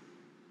guess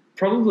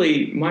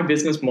probably my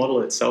business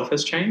model itself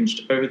has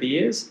changed over the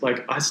years.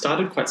 Like, I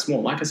started quite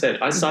small. Like I said,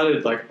 I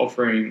started like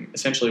offering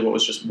essentially what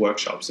was just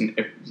workshops and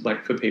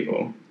like for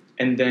people,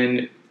 and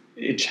then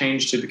it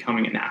changed to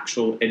becoming an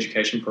actual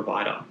education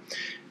provider.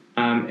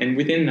 And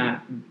within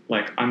that,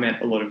 like, I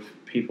met a lot of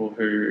people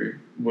who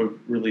were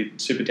really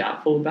super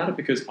doubtful about it,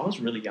 because I was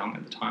really young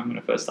at the time when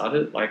I first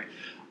started. Like,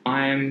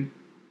 I'm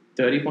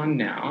 31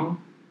 now,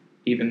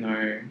 even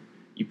though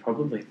you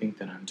probably think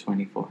that I'm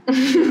 24. But,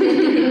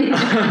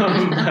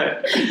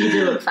 you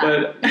do look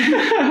fat.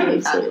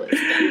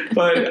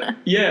 But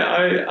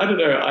yeah, I don't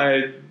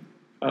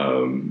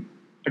know.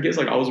 I guess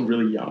like I was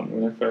really young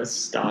when I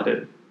first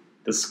started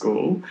the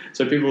school.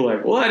 So people were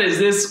like, what is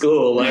this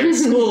school? Like,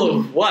 school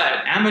of what?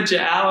 Amateur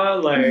hour?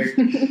 Like,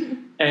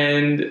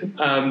 and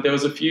there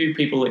was a few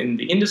people in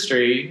the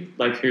industry,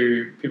 like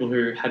people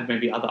who had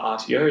maybe other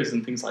RTOs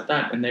and things like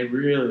that, and they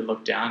really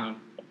looked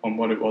down on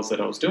what it was that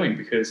I was doing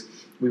because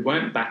we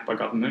weren't backed by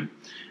government.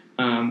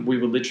 We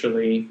were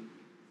literally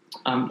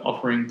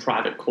offering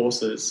private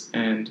courses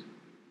and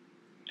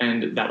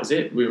that was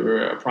it. We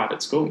were a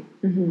private school.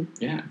 Mm-hmm.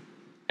 Yeah.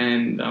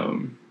 And,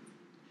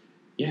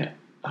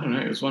 I don't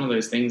know. It was one of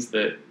those things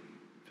that,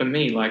 for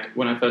me, like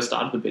when I first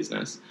started the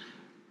business,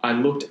 I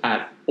looked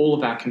at all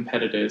of our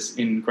competitors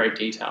in great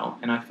detail,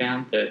 and I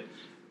found that,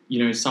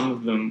 some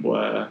of them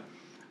were,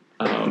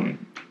 quite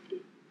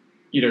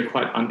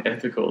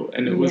unethical,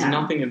 and it was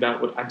nothing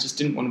about what I just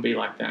didn't want to be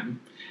like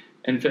them.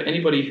 And for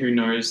anybody who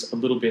knows a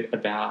little bit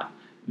about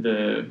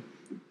the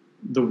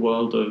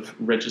world of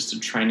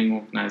registered training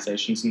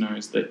organizations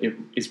knows that it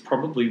is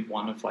probably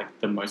one of like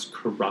the most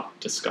corrupt,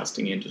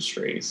 disgusting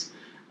industries.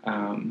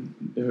 And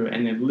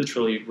they're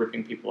literally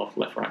ripping people off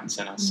left, right, and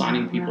centre,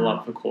 signing people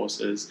up for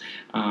courses,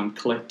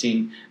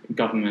 collecting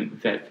government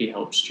vet fee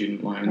help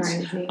student loans,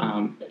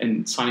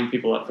 and signing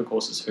people up for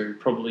courses who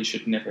probably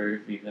should never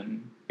have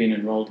even been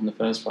enrolled in the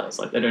first place.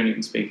 Like they don't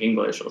even speak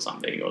English or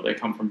something, or they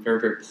come from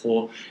very, very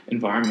poor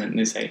environment, and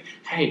they say,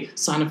 "Hey,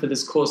 sign up for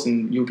this course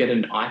and you'll get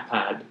an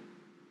iPad."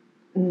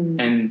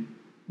 And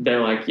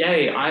they're like,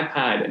 yay,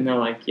 iPad. And they're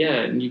like,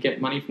 yeah, and you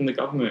get money from the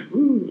government.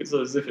 Ooh, it's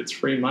as if it's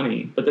free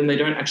money. But then they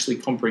don't actually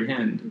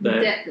comprehend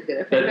that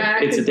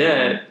it's a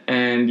debt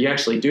and you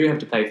actually do have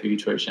to pay for your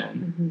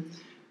tuition. Mm-hmm.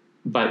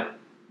 But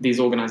these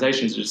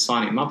organizations are just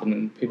signing them up and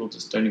then people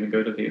just don't even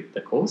go to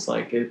the course.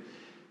 Like, and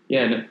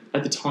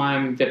at the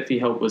time, vet fee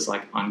help was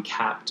like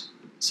uncapped.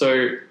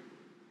 So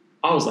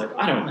I was like,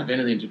 I don't have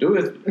anything to do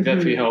with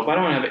vet fee help. I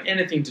don't have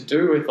anything to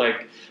do with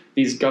like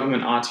these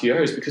government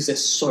RTOs because they're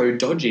so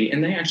dodgy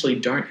and they actually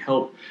don't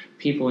help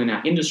people in our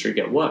industry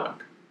get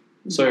work.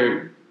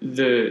 So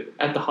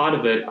at the heart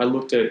of it, I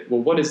looked at,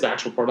 well, what is the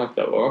actual product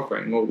that we're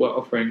offering? Well, we're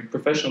offering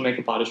professional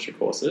makeup artistry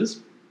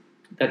courses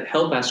that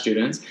help our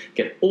students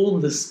get all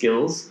the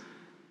skills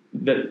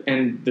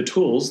and the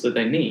tools that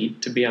they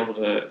need to be able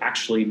to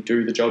actually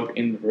do the job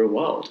in the real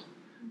world.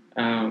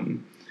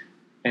 And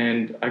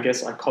I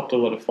guess I copped a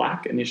lot of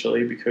flack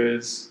initially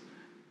because,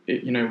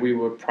 we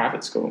were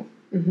private school.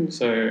 Mm-hmm.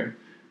 So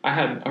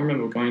I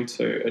remember going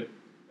to an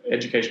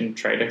education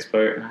trade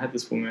expo and I had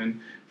this woman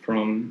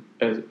from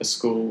a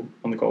school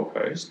on the Gold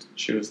Coast.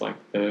 She was like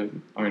the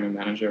owner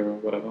manager or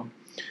whatever.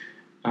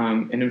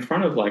 And in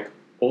front of like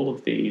all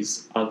of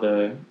these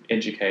other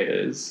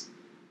educators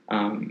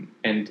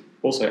and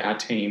also our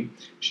team,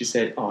 she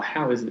said, oh,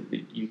 how is it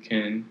that you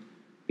can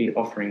be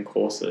offering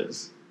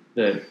courses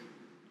that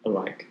are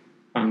like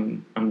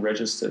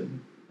unregistered?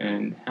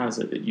 And how is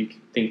it that you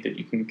think that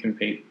you can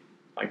compete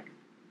like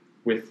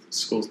with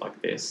schools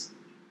like this?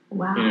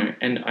 Wow.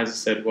 And I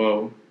said,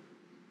 well,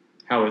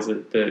 how is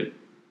it that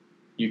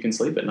you can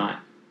sleep at night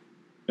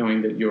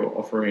knowing that you're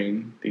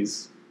offering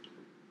these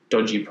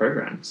dodgy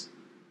programs?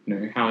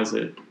 How is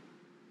it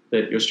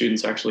that your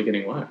students are actually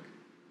getting work?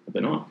 But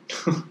they're not.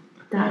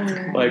 That's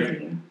crazy.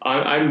 Like,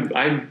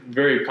 I'm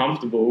very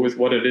comfortable with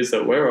what it is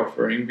that we're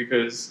offering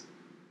because,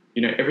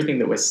 everything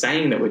that we're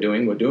saying that we're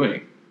doing.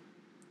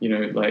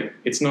 Like,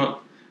 it's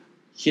not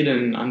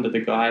hidden under the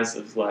guise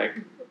of, like,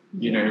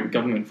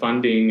 government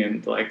funding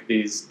and, like,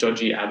 these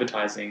dodgy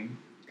advertising,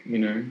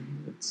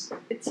 It's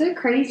so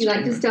crazy,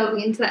 like, just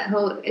delving into that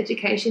whole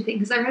education thing.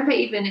 Because I remember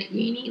even at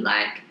uni,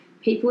 like,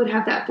 people would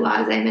have that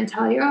blasé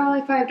mentality, oh,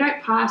 if I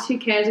don't pass, who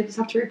cares? I just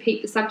have to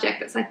repeat the subject.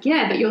 But it's like,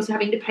 yeah, but you're also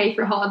having to pay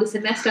for a whole other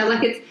semester.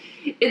 Like,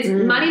 it's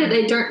money that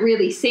they don't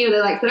really see, or they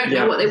don't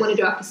know what they want to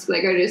do after school.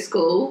 They go to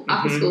school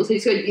after school, so they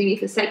just go to uni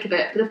for the sake of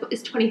it. But they've got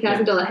this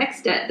 $20,000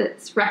 HECS debt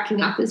that's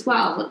racking up as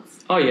well.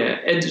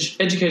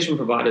 Education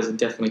providers are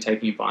definitely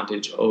taking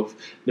advantage of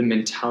the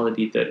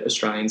mentality that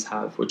Australians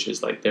have, which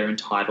is like they're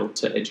entitled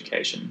to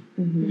education.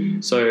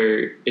 Mm-hmm.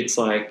 So it's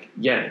like,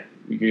 yeah,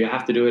 you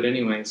have to do it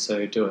anyway,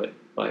 so do it.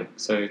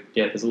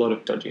 There's a lot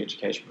of dodgy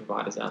education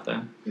providers out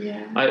there.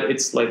 Yeah.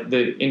 It's like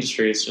the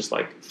industry is just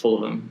like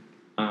full of them.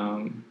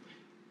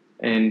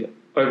 And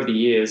over the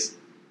years,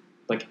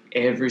 like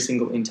every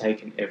single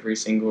intake and every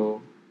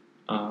single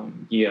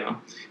year,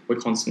 we're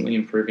constantly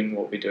improving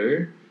what we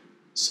do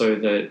so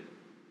that,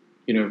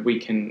 we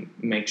can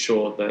make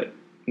sure that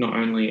not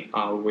only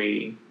are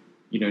we,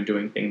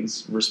 doing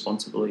things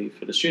responsibly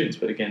for the students,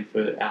 but again,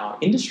 for our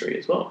industry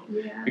as well.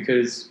 Yeah.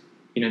 Because,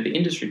 the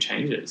industry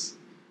changes.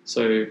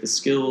 So the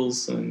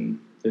skills and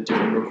the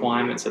different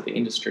requirements that the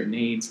industry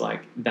needs,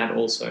 like that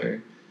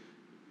also,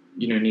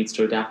 needs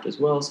to adapt as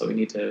well. So we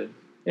need to,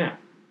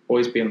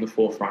 always be on the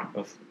forefront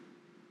of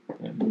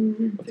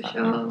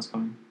sure. what's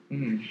coming.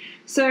 Mm.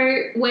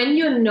 So when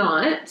you're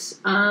not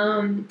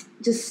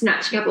just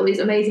snatching up all these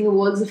amazing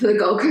awards for the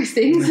Gold Coast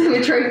things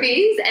with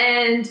trophies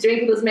and doing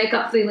people's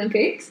makeup for the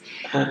Olympics,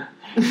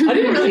 I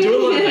didn't really do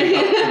a lot of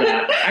makeup for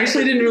that. I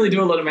actually didn't really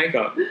do a lot of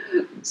makeup.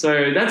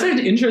 So that's an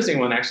interesting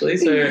one, actually.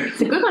 So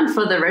it's a good one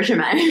for the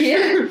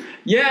resume.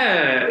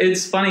 Yeah,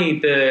 it's funny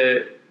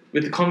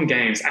with the Common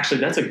Games.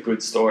 Actually, that's a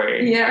good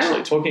story. Yeah.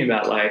 Actually, talking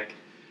about like,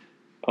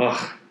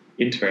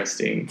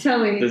 interesting. Tell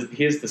me.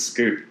 Here's the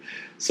scoop.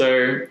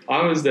 So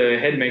I was the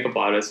head makeup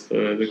artist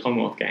for the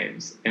Commonwealth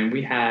Games, and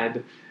we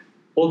had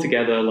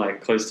altogether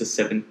like close to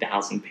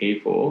 7,000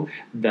 people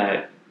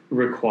that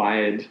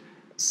required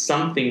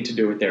something to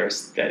do with their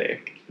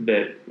aesthetic.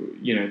 That,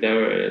 you know, there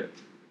were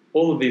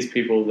all of these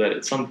people that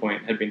at some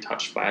point had been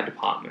touched by a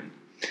department.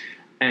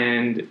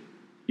 And,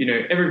 you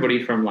know,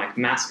 everybody from like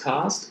mass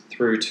cast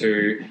through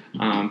to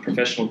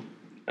professional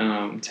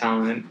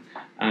talent,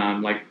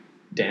 like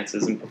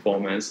dancers and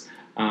performers,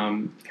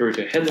 through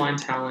to headline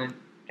talent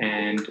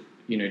and,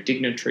 you know,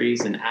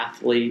 dignitaries and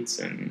athletes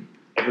and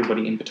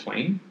everybody in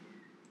between.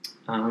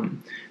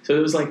 So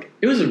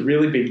it was a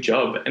really big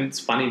job. And it's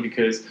funny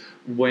because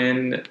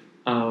when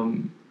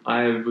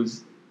I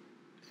was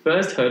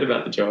first heard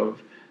about the job,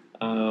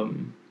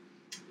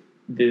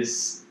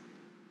 this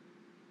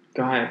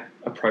guy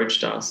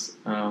approached us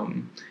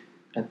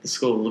at the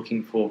school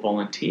looking for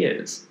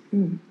volunteers.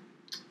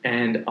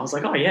 And I was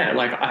like, oh yeah,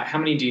 like how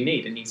many do you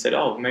need? And he said,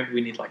 oh, maybe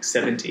we need like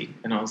 70.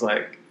 And I was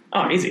like,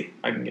 oh, easy,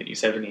 I can get you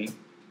 70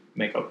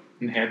 makeup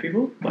and hair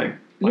people, like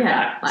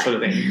that sort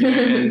of thing. You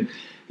know? And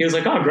he was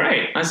like, oh,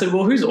 great. I said,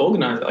 well, who's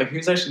organised? Like,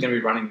 who's actually going to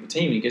be running the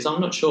team? And he goes, I'm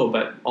not sure,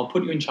 but I'll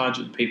put you in charge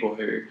of the people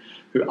who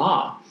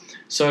are.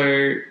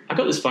 So I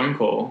got this phone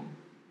call,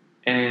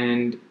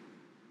 and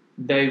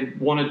they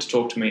wanted to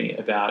talk to me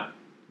about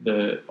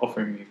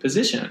offering me a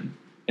position.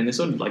 And they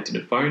sort of like did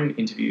a phone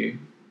interview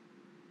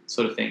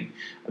sort of thing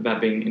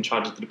about being in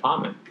charge of the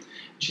department. And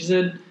she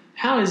said,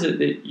 how is it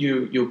that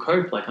you'll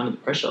cope like under the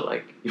pressure?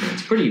 Like, you know,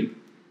 it's a pretty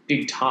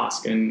big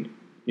task, and,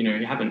 you know,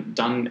 you haven't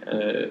done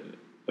a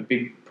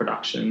big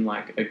production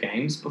like a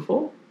Games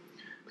before,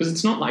 because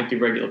it's not like your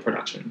regular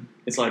production.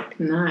 It's like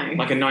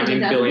like a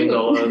 $19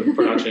 billion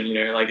production.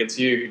 You know, like it's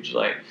huge,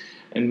 like,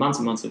 and months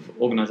of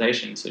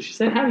organisation. So she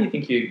said, "How do you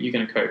think you're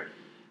going to cope?"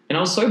 And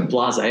I was so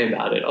blasé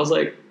about it. I was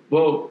like,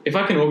 "Well, if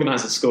I can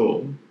organise a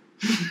school,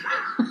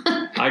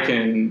 I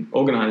can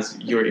organise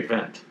your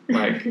event.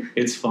 Like,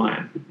 it's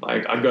fine.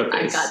 Like, I've got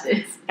this." I got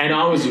this. And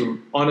I was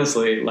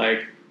honestly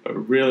like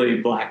really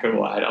black and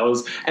white.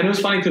 And it was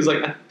funny because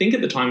like I think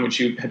at the time when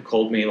she had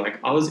called me, like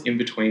I was in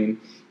between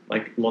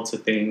like lots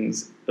of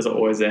things, as I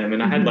always am,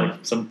 and I had like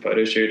some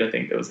photo shoot I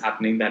think that was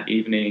happening that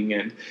evening,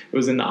 and it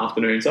was in the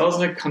afternoon, so I was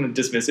like kind of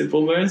dismissive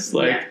almost,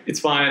 like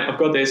it's fine, I've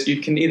got this,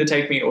 you can either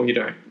take me or you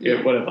don't,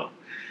 whatever.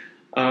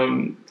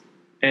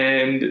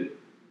 And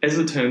as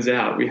it turns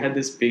out, we had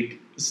this big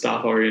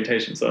staff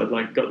orientation, so I'd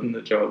like gotten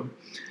the job,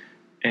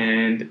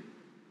 and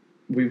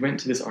we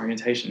went to this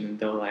orientation, and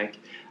they were like,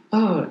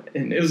 oh,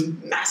 and it was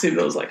massive.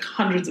 There was like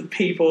hundreds of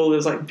people. There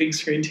was like big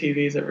screen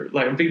TVs,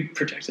 like big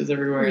projectors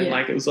everywhere. And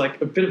like it was like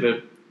a bit of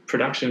a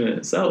production in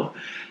itself.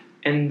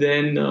 And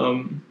then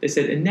they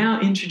said, and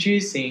now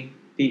introducing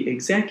the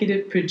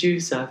executive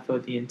producer for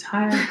the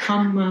entire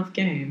Commonwealth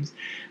Games,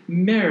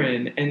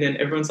 Merrin. And then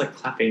everyone's like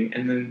clapping.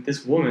 And then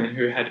this woman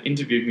who had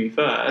interviewed me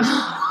first,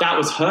 that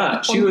was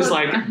her. She was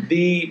like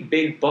the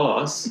big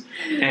boss.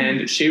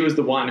 And she was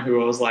the one who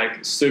was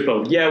like,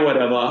 super, yeah,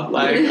 whatever.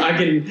 Like, I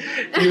can,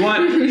 you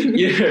want,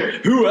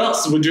 who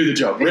else would do the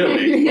job,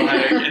 really?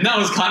 Like, and that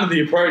was kind of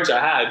the approach I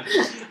had.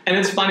 And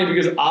it's funny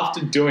because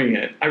after doing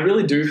it, I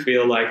really do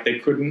feel like they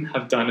couldn't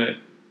have done it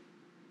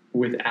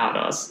without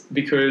us,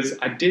 because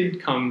I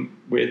did come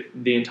with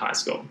the entire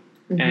school.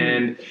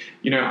 And,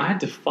 you know, I had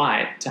to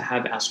fight to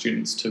have our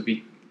students to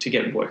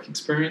get work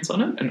experience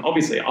on it. And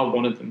obviously I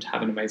wanted them to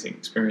have an amazing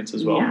experience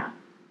as well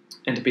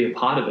and to be a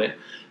part of it.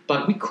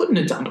 But we couldn't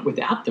have done it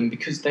without them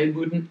because they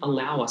wouldn't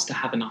allow us to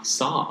have enough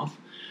staff.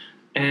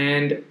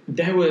 And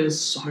there were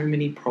so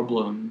many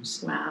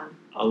problems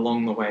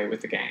along the way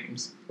with the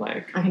games.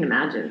 Like, I can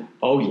imagine.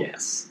 Oh,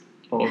 yes.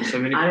 Oh, so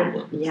many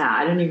problems.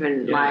 I don't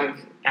even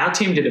like... Our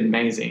team did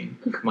amazing,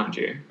 mind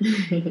you.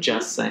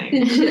 Just saying.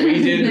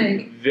 We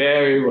did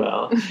very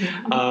well.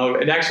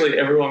 And actually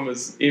everyone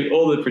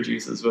all the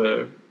producers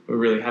were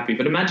really happy.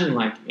 But imagine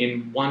like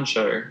in one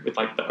show with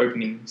like the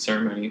opening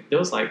ceremony, there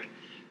was like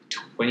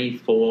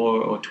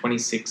 24 or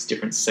 26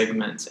 different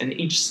segments, and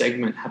each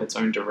segment had its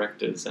own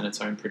directors and its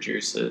own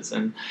producers.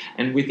 And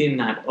within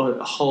that,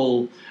 a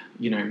whole,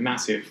 you know,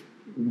 massive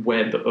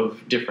web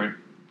of different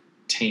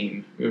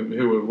team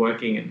who were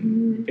working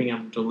and being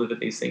able to deliver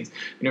these things.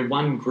 You know,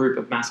 one group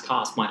of mass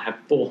cast might have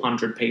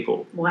 400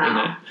 people in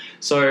it.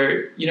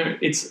 So, you know,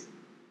 it's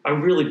a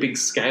really big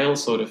scale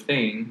sort of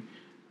thing.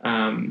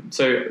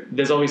 So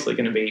there's obviously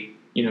going to be,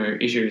 you know,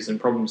 issues and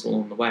problems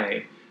along the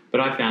way.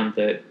 But I found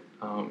that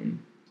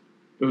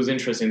it was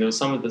interesting. There was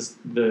some of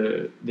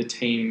the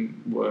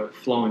team were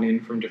flown in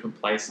from different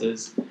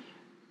places,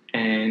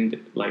 and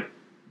like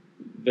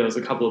there was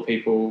a couple of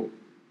people,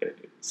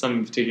 some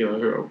in particular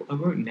who I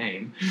won't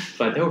name,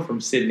 but they were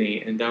from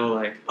Sydney, and they were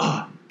like,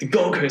 oh, the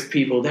Gold Coast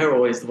people, they're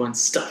always the ones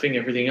stuffing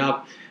everything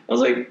up. I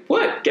was like,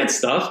 what? Get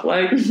stuff?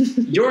 Like,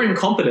 you're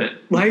incompetent.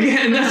 Like,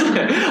 and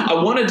that's I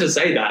wanted to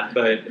say that,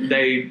 but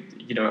they,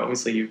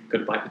 obviously you've got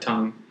to bite the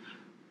tongue.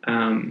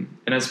 And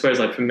I suppose,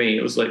 like, for me,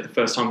 it was like the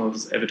first time I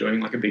was ever doing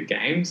like a big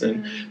games.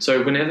 And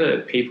so whenever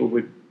people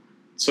would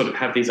sort of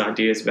have these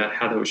ideas about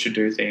how they should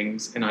do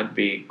things, and I'd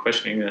be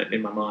questioning it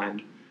in my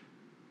mind,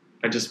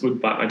 I just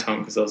would bite my tongue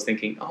because I was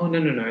thinking, oh,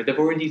 no, they've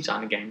already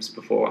done games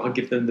before. I'll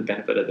give them the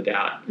benefit of the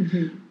doubt.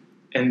 Mm-hmm.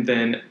 And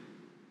then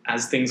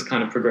as things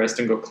kind of progressed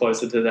and got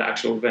closer to the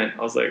actual event,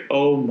 I was like,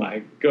 oh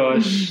my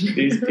gosh,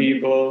 these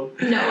people.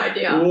 No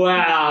idea.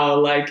 Wow.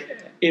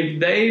 Like, if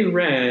they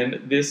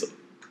ran this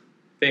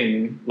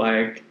thing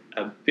like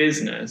a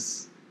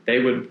business, they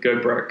would go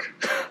broke.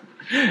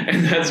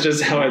 And that's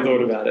just how I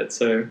thought about it.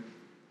 So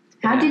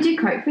how did you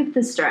cope with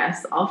the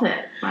stress of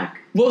it?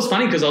 Well, it's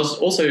funny because I was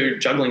also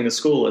juggling the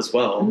school as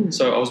well.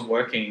 So I was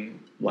working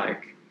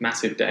like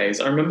massive days.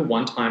 I remember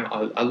one time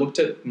I looked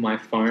at my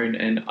phone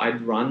and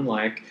I'd run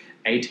like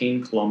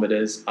 18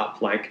 kilometers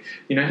up, like,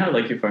 how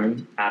like your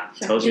phone app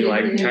tells you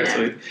like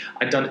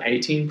I'd done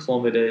 18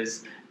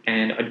 kilometers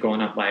and I'd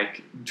gone up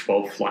like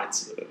 12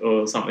 flights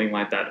or something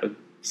like that of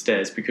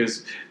stairs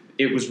because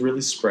it was really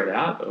spread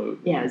out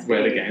where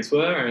the games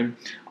were, and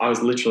I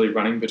was literally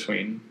running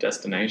between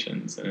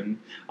destinations, and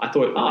I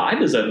thought, I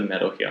deserve a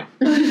medal here.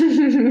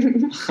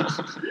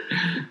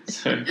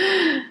 So,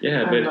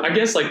 yeah, but I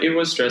guess like it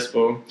was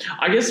stressful.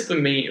 I guess for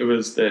me it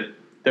was that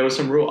there were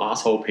some real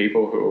asshole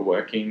people who were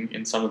working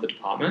in some of the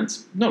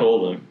departments. Not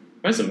all of them.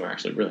 Most of them were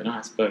actually really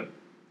nice, but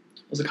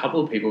there was a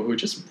couple of people who were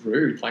just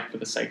rude, like for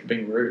the sake of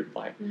being rude.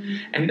 Like,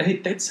 and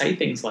they'd say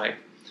things like,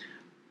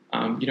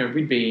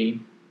 we'd be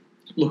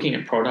looking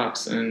at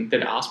products and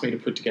they'd ask me to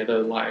put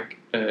together like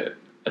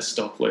a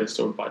stock list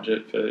or a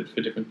budget for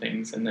different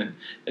things, and then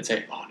they'd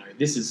say, oh no,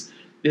 this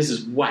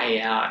is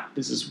way out,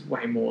 this is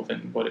way more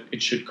than what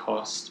it should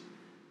cost,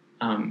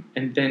 and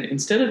then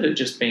instead of it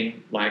just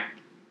being like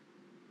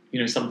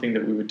something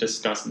that we would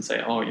discuss and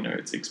say, oh,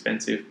 it's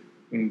expensive,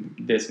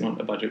 there's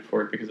not a budget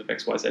for it because of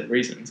XYZ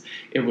reasons,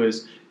 it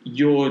was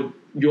you're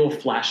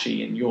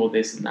flashy and you're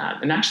this and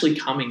that, and actually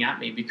coming at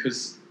me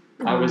because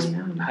I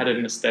had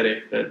an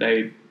aesthetic that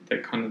they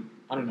kind of,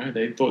 I don't know,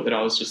 they thought that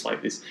I was just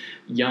like this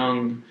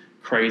young,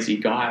 crazy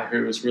guy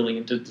who was really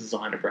into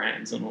designer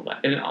brands and all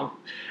that.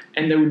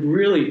 And they would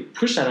really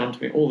push that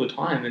onto me all the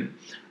time. And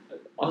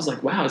I was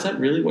like, wow, is that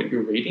really what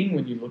you're reading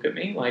when you look at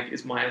me? Like,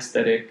 is my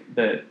aesthetic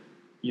that,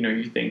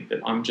 you think that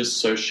I'm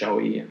just so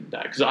showy and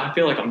that? Because I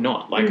feel like I'm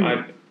not. Like,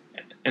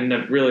 and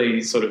that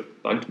really sort of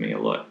bugged me a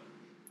lot.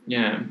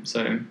 Yeah,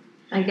 so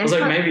I guess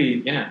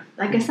maybe, yeah.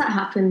 I guess that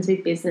happens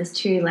with business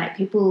too. Like,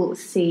 people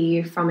see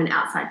you from an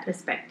outside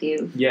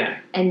perspective. Yeah.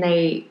 And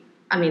they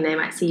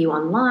might see you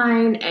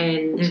online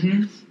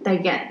and they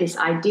get this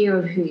idea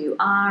of who you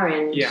are.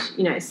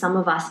 And, some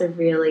of us are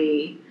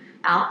really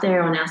out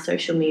there on our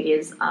social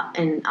medias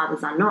and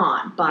others are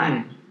not.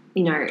 But,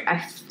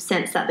 I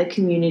sense that the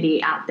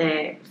community out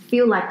there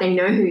feel like they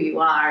know who you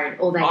are,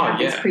 or they have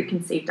this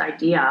preconceived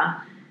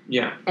idea.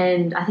 Yeah.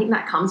 And I think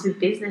that comes with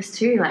business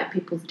too, like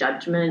people's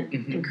judgment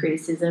and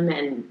criticism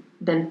and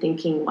them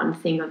thinking one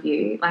thing of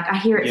you. Like, I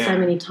hear it so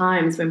many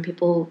times when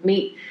people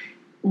meet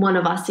one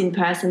of us in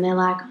person, they're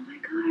like, oh my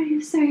God,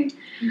 you're so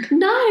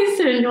nice,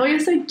 or you're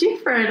so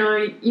different,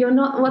 or you're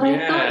not what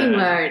I thought you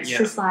were. It's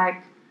just like,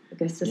 I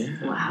guess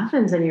just what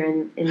happens when you're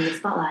in the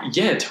spotlight.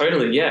 Yeah,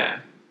 totally, yeah.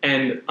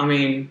 And I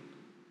mean,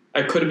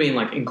 I could have been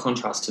like in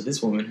contrast to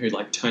this woman who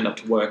like turned up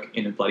to work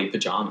in a bloody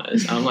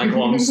pajamas. And I'm like,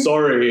 well, I'm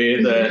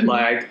sorry that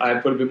like I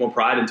put a bit more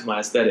pride into my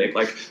aesthetic.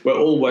 Like, we're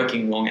all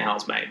working long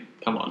hours, mate.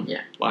 Come on.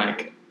 Yeah.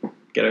 Like,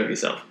 get over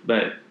yourself.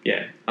 But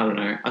yeah, I don't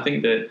know. I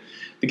think that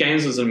the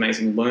games was an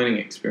amazing learning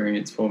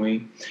experience for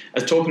me. I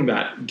was talking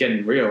about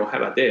getting real. How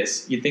about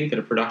this? You'd think that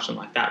a production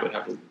like that would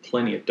have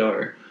plenty of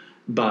dough.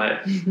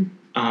 But,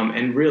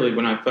 and really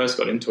when I first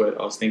got into it,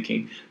 I was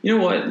thinking, you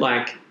know what?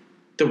 Like,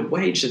 the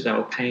wage that they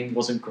were paying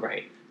wasn't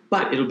great,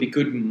 but it'll be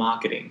good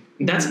marketing.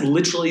 And that's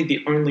literally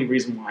the only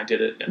reason why I did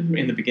it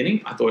in the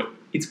beginning. I thought,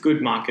 it's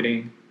good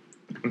marketing.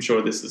 I'm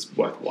sure this is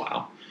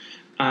worthwhile.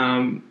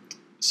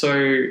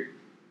 So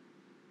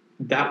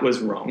that was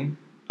wrong.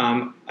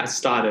 I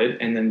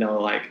started, and then they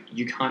were like,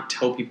 you can't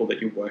tell people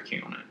that you're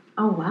working on it.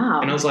 Oh,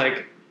 wow. And I was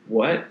like,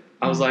 what?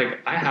 I was like,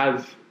 I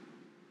have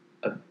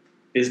a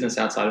business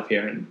outside of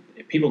here, and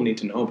people need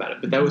to know about it.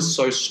 But they were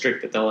so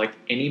strict that they're like,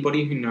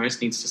 anybody who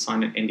knows needs to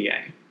sign an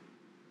NDA.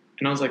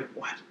 And I was like,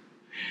 what?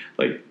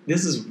 Like,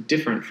 this is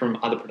different from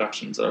other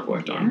productions that I've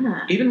worked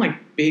on. Even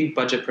like big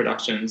budget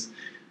productions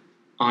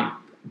aren't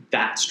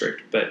that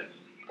strict, but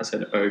I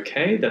said,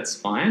 okay, that's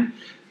fine.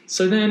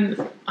 So then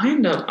I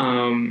end up,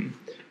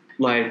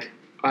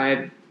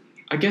 I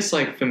guess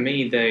like for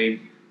me,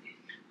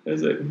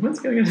 what's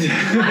going on?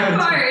 My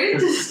phone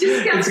just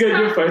it's good.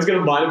 Your phone's got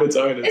a mind of its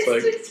own. It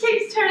just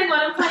keeps turning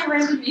on and playing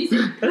random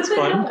music. That's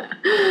fun.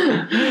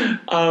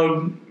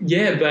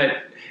 Yeah,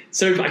 but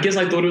so I guess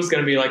I thought it was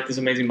going to be like this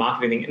amazing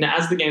marketing thing. And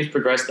as the games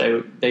progressed,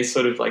 they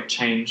sort of like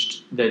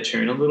changed their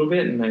tune a little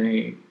bit, and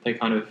they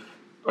kind of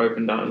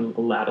opened up and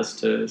allowed us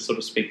to sort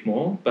of speak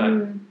more.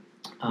 But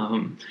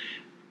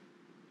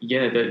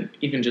that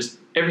even just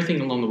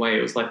everything along the way,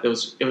 it was like it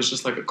was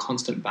just like a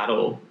constant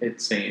battle,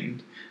 it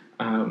seemed.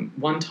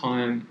 One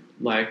time,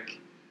 like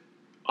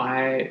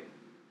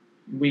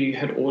we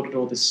had ordered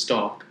all this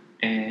stock,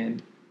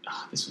 and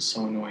this was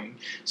so annoying.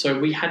 So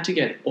we had to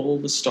get all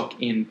the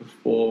stock in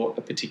before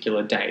a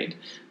particular date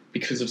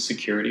because of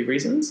security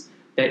reasons.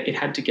 That it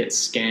had to get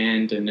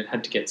scanned and it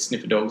had to get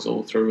sniffer dogs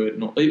all through it.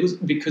 And all, it was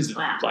because of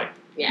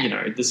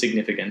the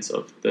significance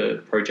of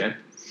the project,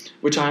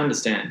 which I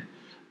understand.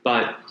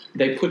 But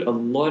they put a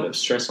lot of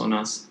stress on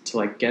us to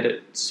like get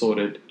it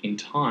sorted in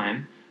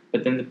time.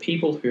 But then the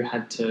people who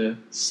had to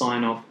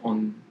sign off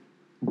on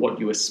what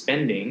you were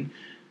spending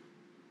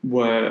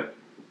were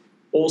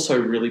also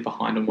really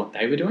behind on what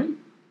they were doing.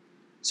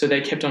 So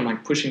they kept on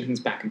like pushing things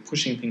back.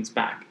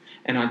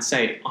 And I'd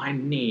say, I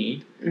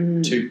need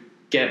to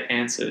get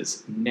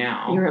answers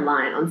now. You're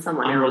relying on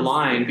someone else. I'm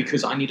relying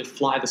because I need to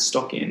fly the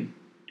stock in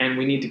and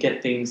we need to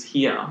get things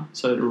here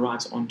so that it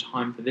arrives on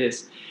time for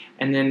this.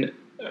 And then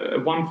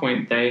at one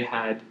point they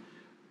had,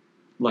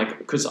 like,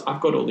 because I've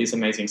got all these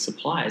amazing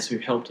suppliers who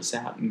helped us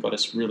out and got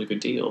us really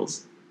good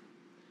deals.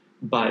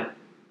 But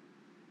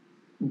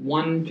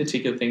one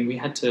particular thing, we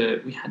had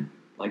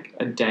like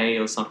a day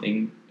or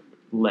something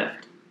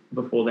left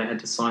before they had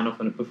to sign off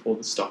on it, before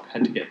the stock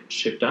had to get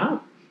shipped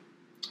out.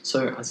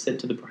 So I said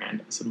to the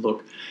brand, I said,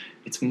 look,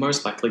 it's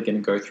most likely going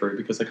to go through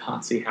because I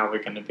can't see how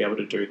we're going to be able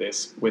to do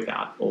this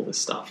without all this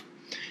stuff.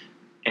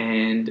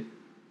 And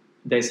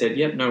they said,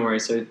 yep, no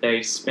worries. So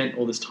they spent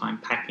all this time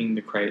packing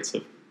the crates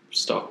of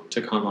stock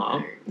to come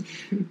up.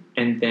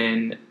 And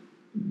then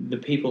the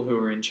people who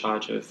were in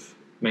charge of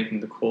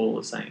making the call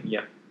of saying,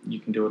 yep, you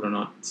can do it or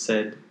not,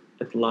 said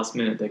at the last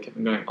minute, they kept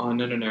on going, oh,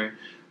 no,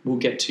 we'll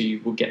get to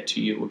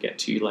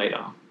you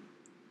later,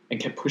 and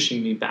kept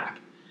pushing me back.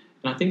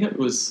 And I think it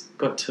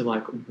got to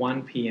like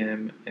 1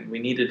 p.m. and we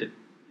needed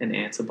an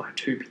answer by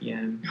 2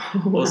 p.m.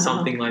 or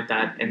something like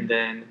that. And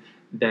then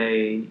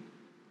they,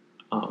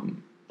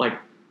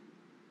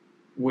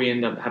 we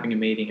ended up having a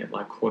meeting at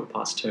like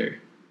 2:15.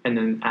 And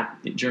then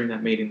during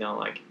that meeting, they were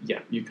like, yeah,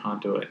 you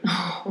can't do it.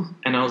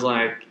 And I was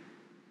like,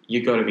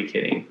 you got to be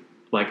kidding.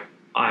 Like,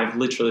 I've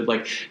literally,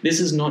 like, this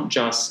is not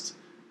just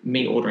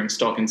me ordering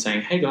stock and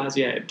saying, hey guys,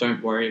 yeah,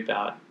 don't worry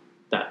about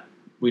that.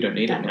 We don't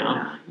need it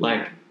now.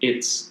 Like,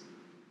 it's,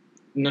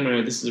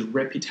 no, this is a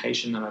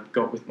reputation that I've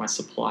got with my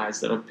suppliers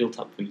that I've built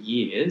up for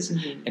years,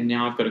 and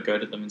now I've got to go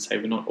to them and say,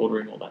 we're not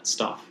ordering all that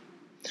stuff.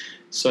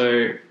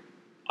 So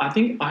I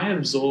think I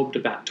absorbed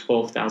about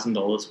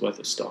 $12,000 worth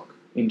of stock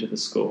into the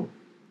school.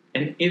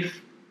 And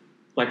if,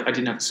 like, I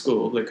didn't have a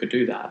school that could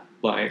do that,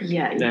 like,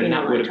 then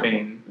that would have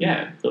been,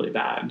 really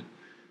bad.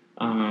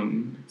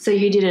 So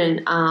you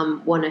didn't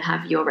want to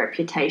have your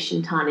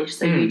reputation tarnished,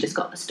 so you just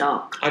got the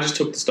stock. I just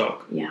took the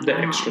stock,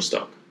 extra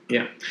stock.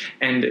 Yeah.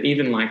 And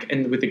even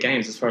and with the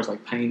games, as far as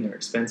like paying their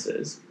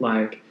expenses,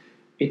 like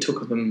it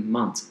took them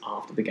months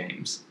after the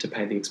games to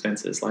pay the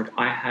expenses. Like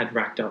I had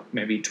racked up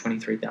maybe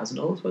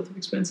 $23,000 worth of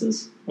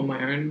expenses on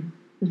my own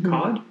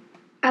card.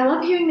 I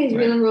love hearing these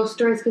real and raw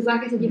stories because,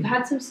 like I said, you've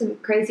had some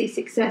crazy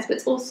success, but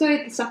it's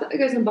also the stuff that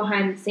goes on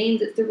behind the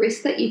scenes. It's the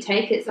risk that you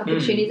take. It's the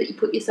opportunities that you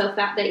put yourself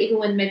out there, even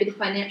when maybe the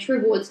financial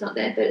reward's not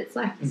there. But it's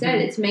like you said,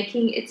 it's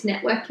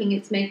networking,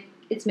 it's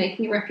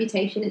making a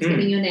reputation, it's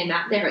getting your name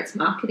out there, it's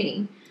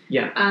marketing.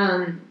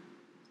 Yeah.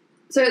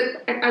 So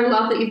I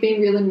love that you've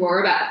been real and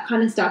raw about that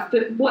kind of stuff.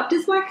 But what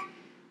does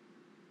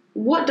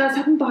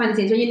happen behind the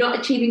scenes when you're not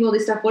achieving all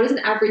this stuff? What does an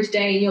average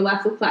day in your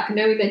life look like? I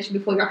know we mentioned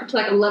before you're up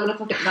until like 11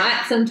 o'clock at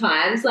night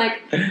sometimes.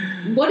 Like,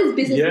 what does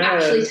business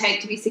actually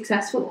take to be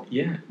successful?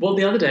 Yeah. Well,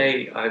 the other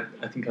day I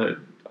think I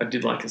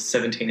did like a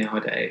 17-hour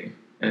day,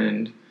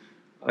 and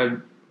I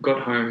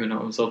got home and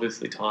I was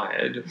obviously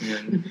tired,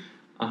 and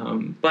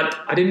but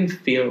I didn't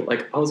feel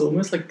like, I was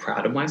almost like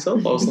proud of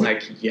myself. I was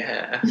like,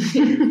 yeah,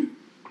 you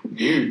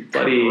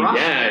buddy,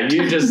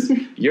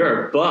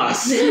 you're a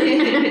boss.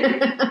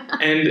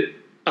 And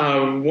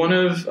one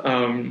of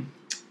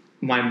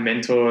my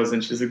mentors,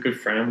 and she's a good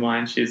friend of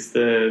mine, she's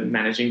the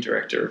managing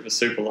director of a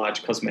super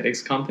large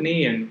cosmetics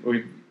company, and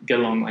we get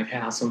along like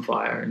house on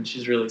fire, and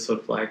she's really sort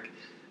of like,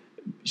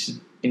 she's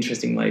an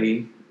interesting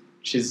lady.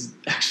 She's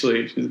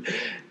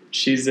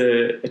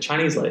a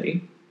Chinese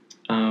lady,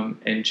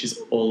 and she's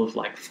all of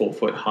like 4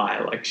 foot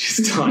high, like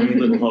she's a tiny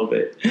little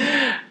hobbit,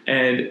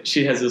 and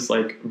she has this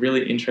like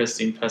really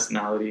interesting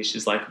personality.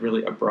 She's like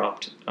really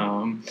abrupt.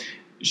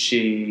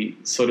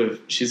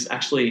 She's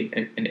actually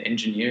an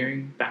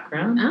engineering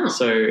background,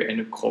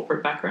 and a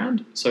corporate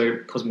background. So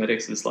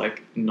cosmetics is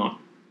like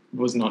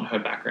was not her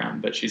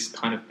background, but she's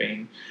kind of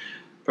been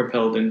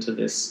propelled into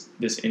this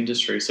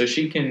industry. So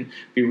she can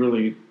be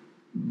really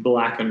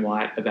black and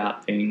white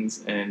about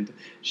things, and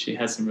she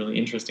has some really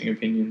interesting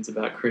opinions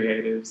about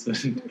creatives.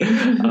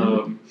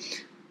 And,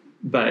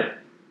 but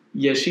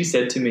yeah, she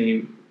said to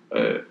me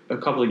a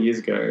couple of years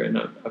ago, and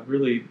I've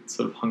really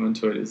sort of hung on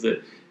to it, is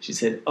that she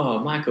said, "Oh,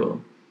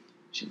 Michael,"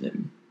 she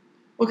said,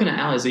 "what kind of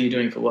hours are you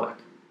doing for work?"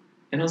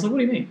 And I was like, "What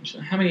do you mean?" She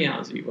said, "How many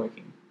hours are you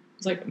working?" I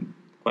was like,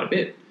 "Quite a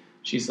bit."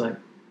 She's like,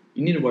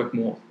 "You need to work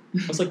more."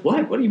 I was like,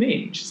 what? What do you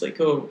mean? She's like,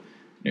 oh,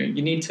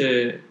 you need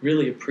to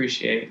really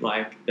appreciate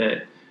like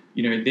that,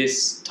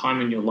 this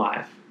time in your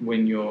life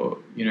when you're,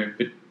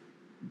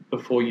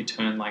 before you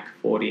turn like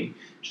 40,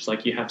 she's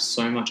like, you have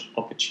so much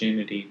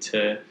opportunity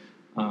to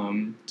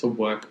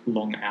work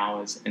long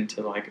hours and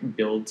to like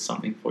build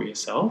something for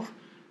yourself.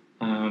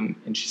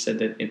 And she said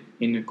that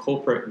in a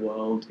corporate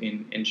world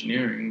in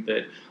engineering,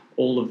 that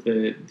all of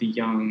the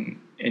young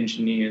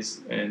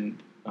engineers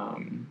and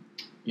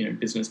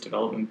business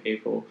development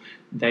people,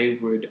 they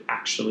would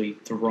actually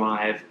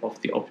thrive off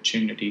the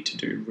opportunity to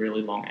do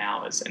really long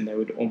hours, and they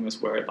would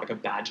almost wear it like a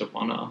badge of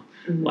honor.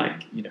 Mm-hmm.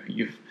 Like,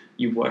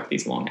 you work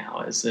these long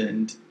hours,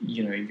 and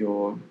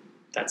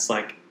that's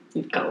like,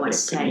 you've got what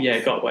it takes. Yeah,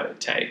 got what it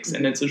takes. Mm-hmm.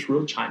 And it's this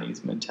real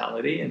Chinese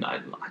mentality, and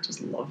I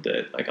just loved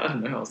it. Like, I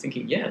don't know, I was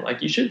thinking,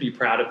 like, you should be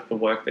proud of the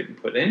work that you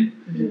put in.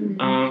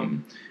 Mm-hmm.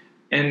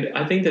 And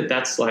I think that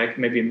that's like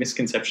maybe a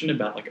misconception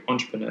about like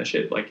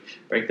entrepreneurship, like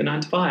break the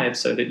 9 to 5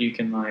 so that you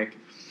can like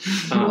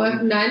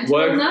work 9 to 9.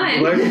 Work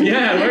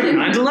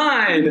 9 to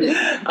 9.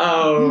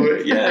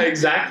 Yeah,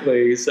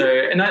 exactly. So,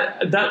 and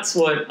that's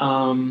what,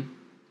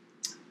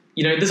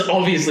 there's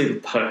obviously the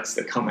perks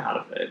that come out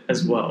of it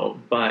as well.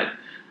 But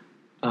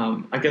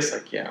I guess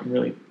like,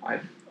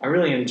 I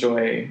really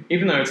enjoy,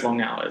 even though it's long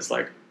hours,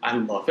 like I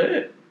love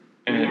it.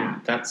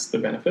 And that's the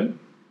benefit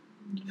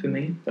for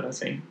me that I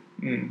see.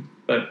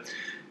 But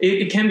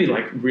it can be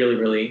like really,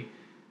 really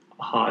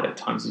hard at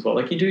times as well.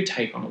 Like you do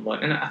take on a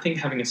lot. And I think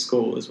having a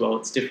school as well,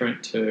 it's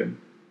different to,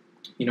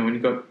 when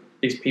you've got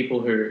these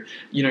people who,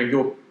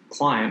 your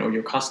client or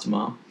your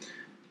customer,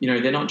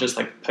 they're not just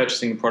like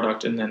purchasing a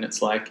product and then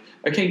it's like,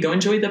 okay, go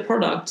enjoy the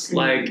product. Mm-hmm.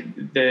 Like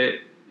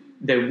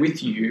they're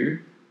with you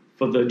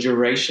for the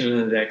duration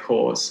of their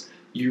course.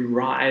 You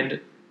ride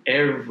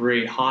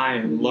every high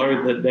and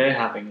low that they're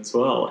having as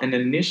well. And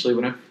initially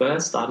when I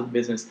first started the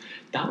business,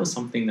 that was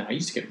something that I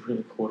used to get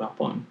really caught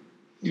up on.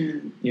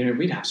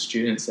 We'd have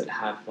students that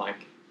have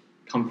like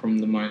come from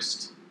the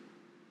most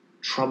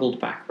troubled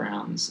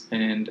backgrounds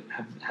and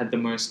have had the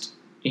most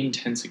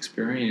intense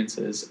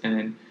experiences,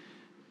 and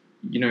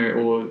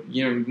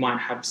might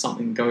have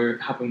something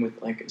happen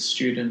with like a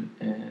student,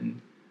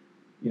 and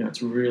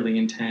it's really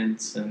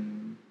intense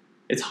and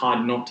it's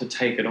hard not to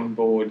take it on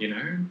board.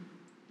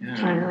 Yeah.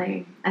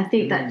 Totally. I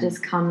think that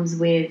just comes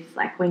with,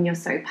 like, when you're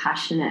so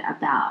passionate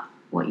about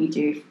what you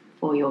do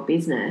for your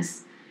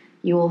business,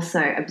 you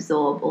also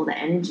absorb all the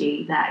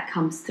energy that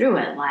comes through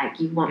it.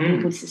 Like, you want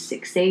people to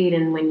succeed,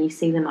 and when you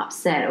see them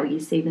upset or you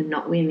see them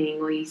not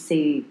winning or you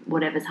see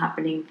whatever's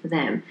happening for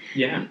them,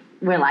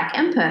 we're like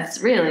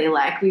empaths, really.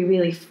 Like, we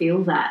really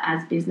feel that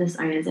as business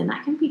owners, and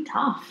that can be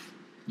tough.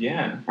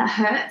 Yeah. That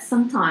hurts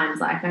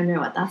sometimes. Like, I know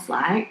what that's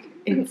like.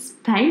 It's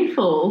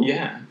painful.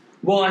 Yeah.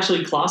 Well,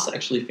 actually, class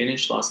actually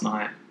finished last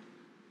night,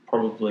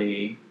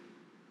 probably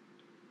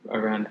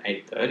around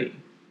 8:30.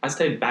 I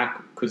stayed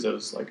back because there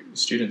was like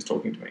students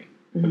talking to me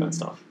about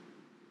stuff,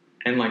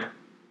 and like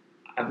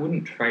I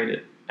wouldn't trade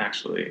it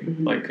actually,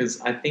 like,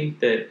 because I think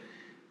that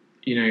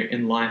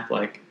in life,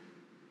 like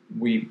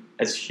we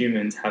as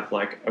humans have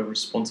like a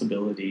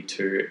responsibility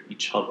to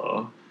each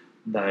other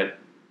that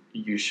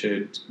you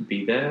should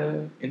be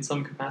there in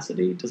some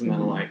capacity. It doesn't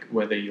matter like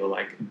whether you're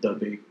like the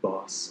big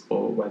boss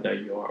or whether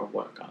you're a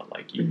worker.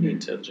 Like you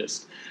need to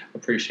just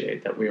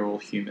appreciate that we're all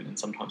human, and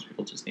sometimes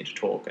people just need to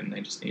talk and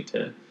they just need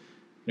to,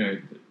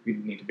 we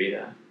need to be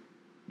there.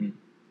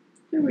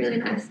 A really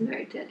nice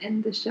note to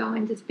end the show,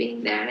 and just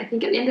being there. And I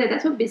think at the end of the day,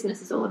 that's what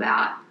business is all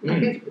about.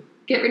 Like,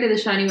 get rid of the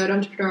shiny word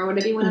entrepreneur,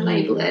 whatever you want to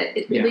label it.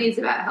 It really is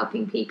about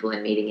helping people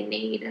and meeting a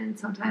need. And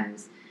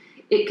sometimes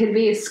it could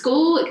be a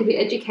school, it could be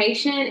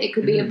education, it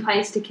could be a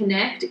place to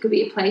connect, it could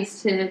be a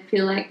place to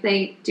feel like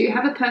they do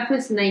have a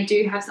purpose and they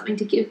do have something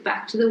to give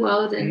back to the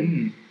world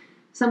and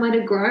somewhere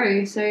to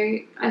grow. So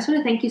I just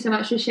want to thank you so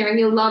much for sharing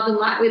your love and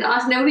light with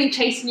us. I know we've been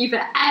chasing you for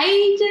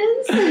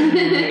ages.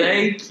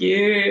 Thank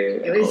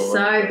you. It was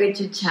so good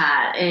to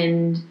chat,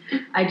 and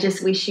I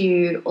just wish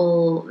you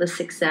all the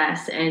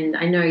success, and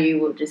I know you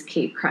will just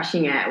keep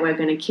crushing it. We're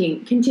going to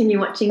continue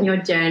watching your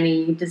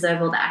journey. You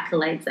deserve all the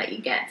accolades that you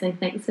get, so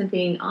thanks for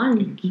being on.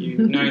 Thank you.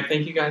 No,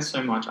 thank you guys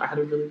so much. I had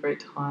a really great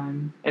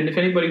time, and if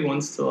anybody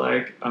wants to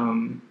like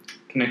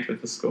connect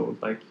with the school,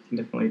 like you can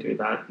definitely do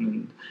that.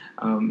 And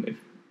if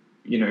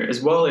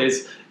as well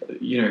as,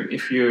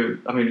 if you're,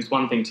 it's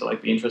one thing to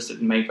like be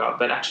interested in makeup,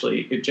 but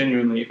actually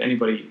genuinely, if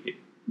anybody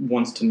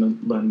wants to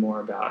learn more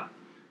about,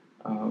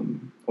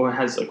 or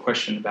has a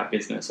question about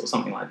business or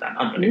something like that,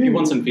 I don't know, if you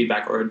want some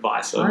feedback or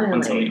advice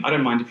on something, I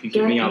don't mind if you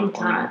hit me up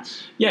on,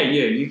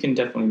 you can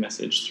definitely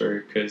message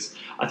through, because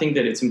I think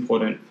that it's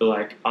important for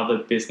like other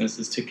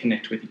businesses to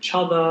connect with each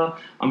other.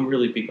 I'm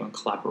really big on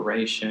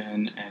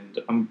collaboration, and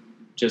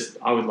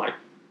I would like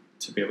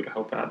to be able to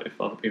help out if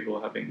other people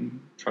are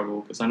having trouble,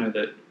 because I know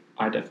that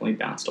I definitely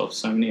bounced off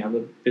so many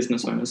other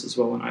business owners as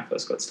well when I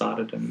first got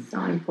started, and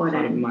so important.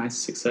 Part of my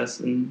success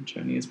and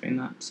journey has been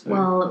that. So.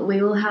 Well,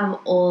 we will have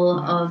all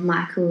of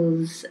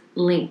Michael's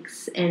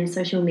links and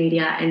social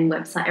media and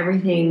website,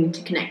 everything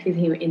to connect with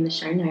him in the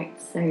show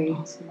notes. So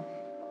awesome.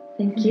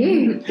 Thank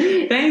you.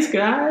 Thanks,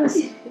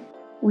 guys.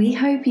 We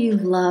hope you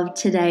loved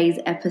today's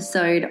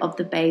episode of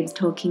the Babes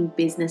Talking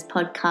Business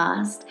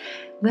podcast.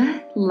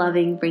 We're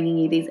loving bringing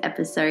you these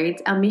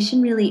episodes. Our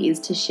mission really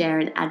is to share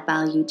and add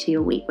value to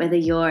your week, whether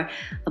you're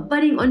a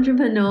budding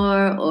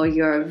entrepreneur or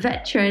you're a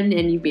veteran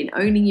and you've been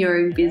owning your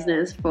own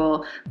business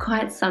for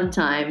quite some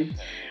time.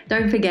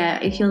 Don't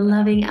forget, if you're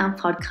loving our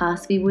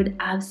podcast, we would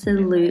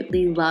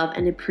absolutely love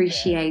and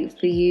appreciate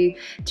for you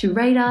to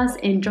rate us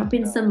and drop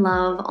in some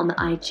love on the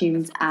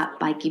iTunes app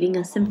by giving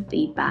us some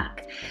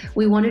feedback.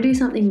 We want to do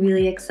something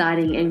really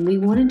exciting, and we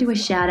want to do a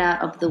shout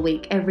out of the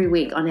week every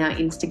week on our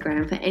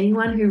Instagram for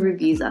anyone who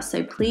reviews us.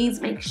 So please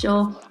make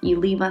sure you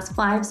leave us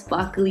 5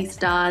 sparkly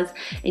stars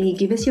and you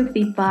give us your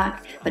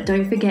feedback, but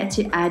don't forget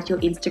to add your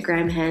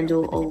Instagram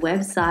handle or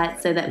website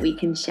so that we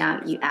can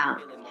shout you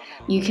out.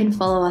 You can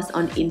follow us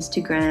on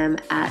Instagram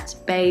at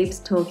Babes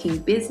Talking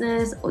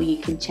Business, or you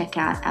can check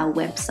out our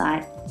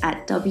website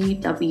at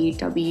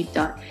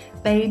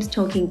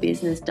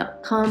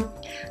www.babestalkingbusiness.com.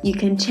 You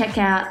can check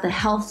out the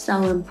Health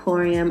Cell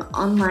Emporium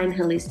online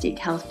holistic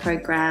health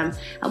program,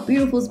 our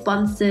beautiful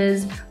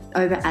sponsors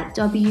over at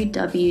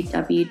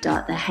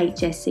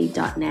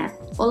www.thehsc.net.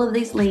 All of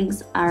these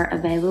links are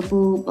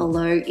available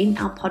below in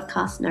our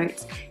podcast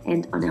notes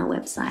and on our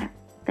website.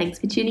 Thanks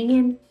for tuning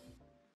in.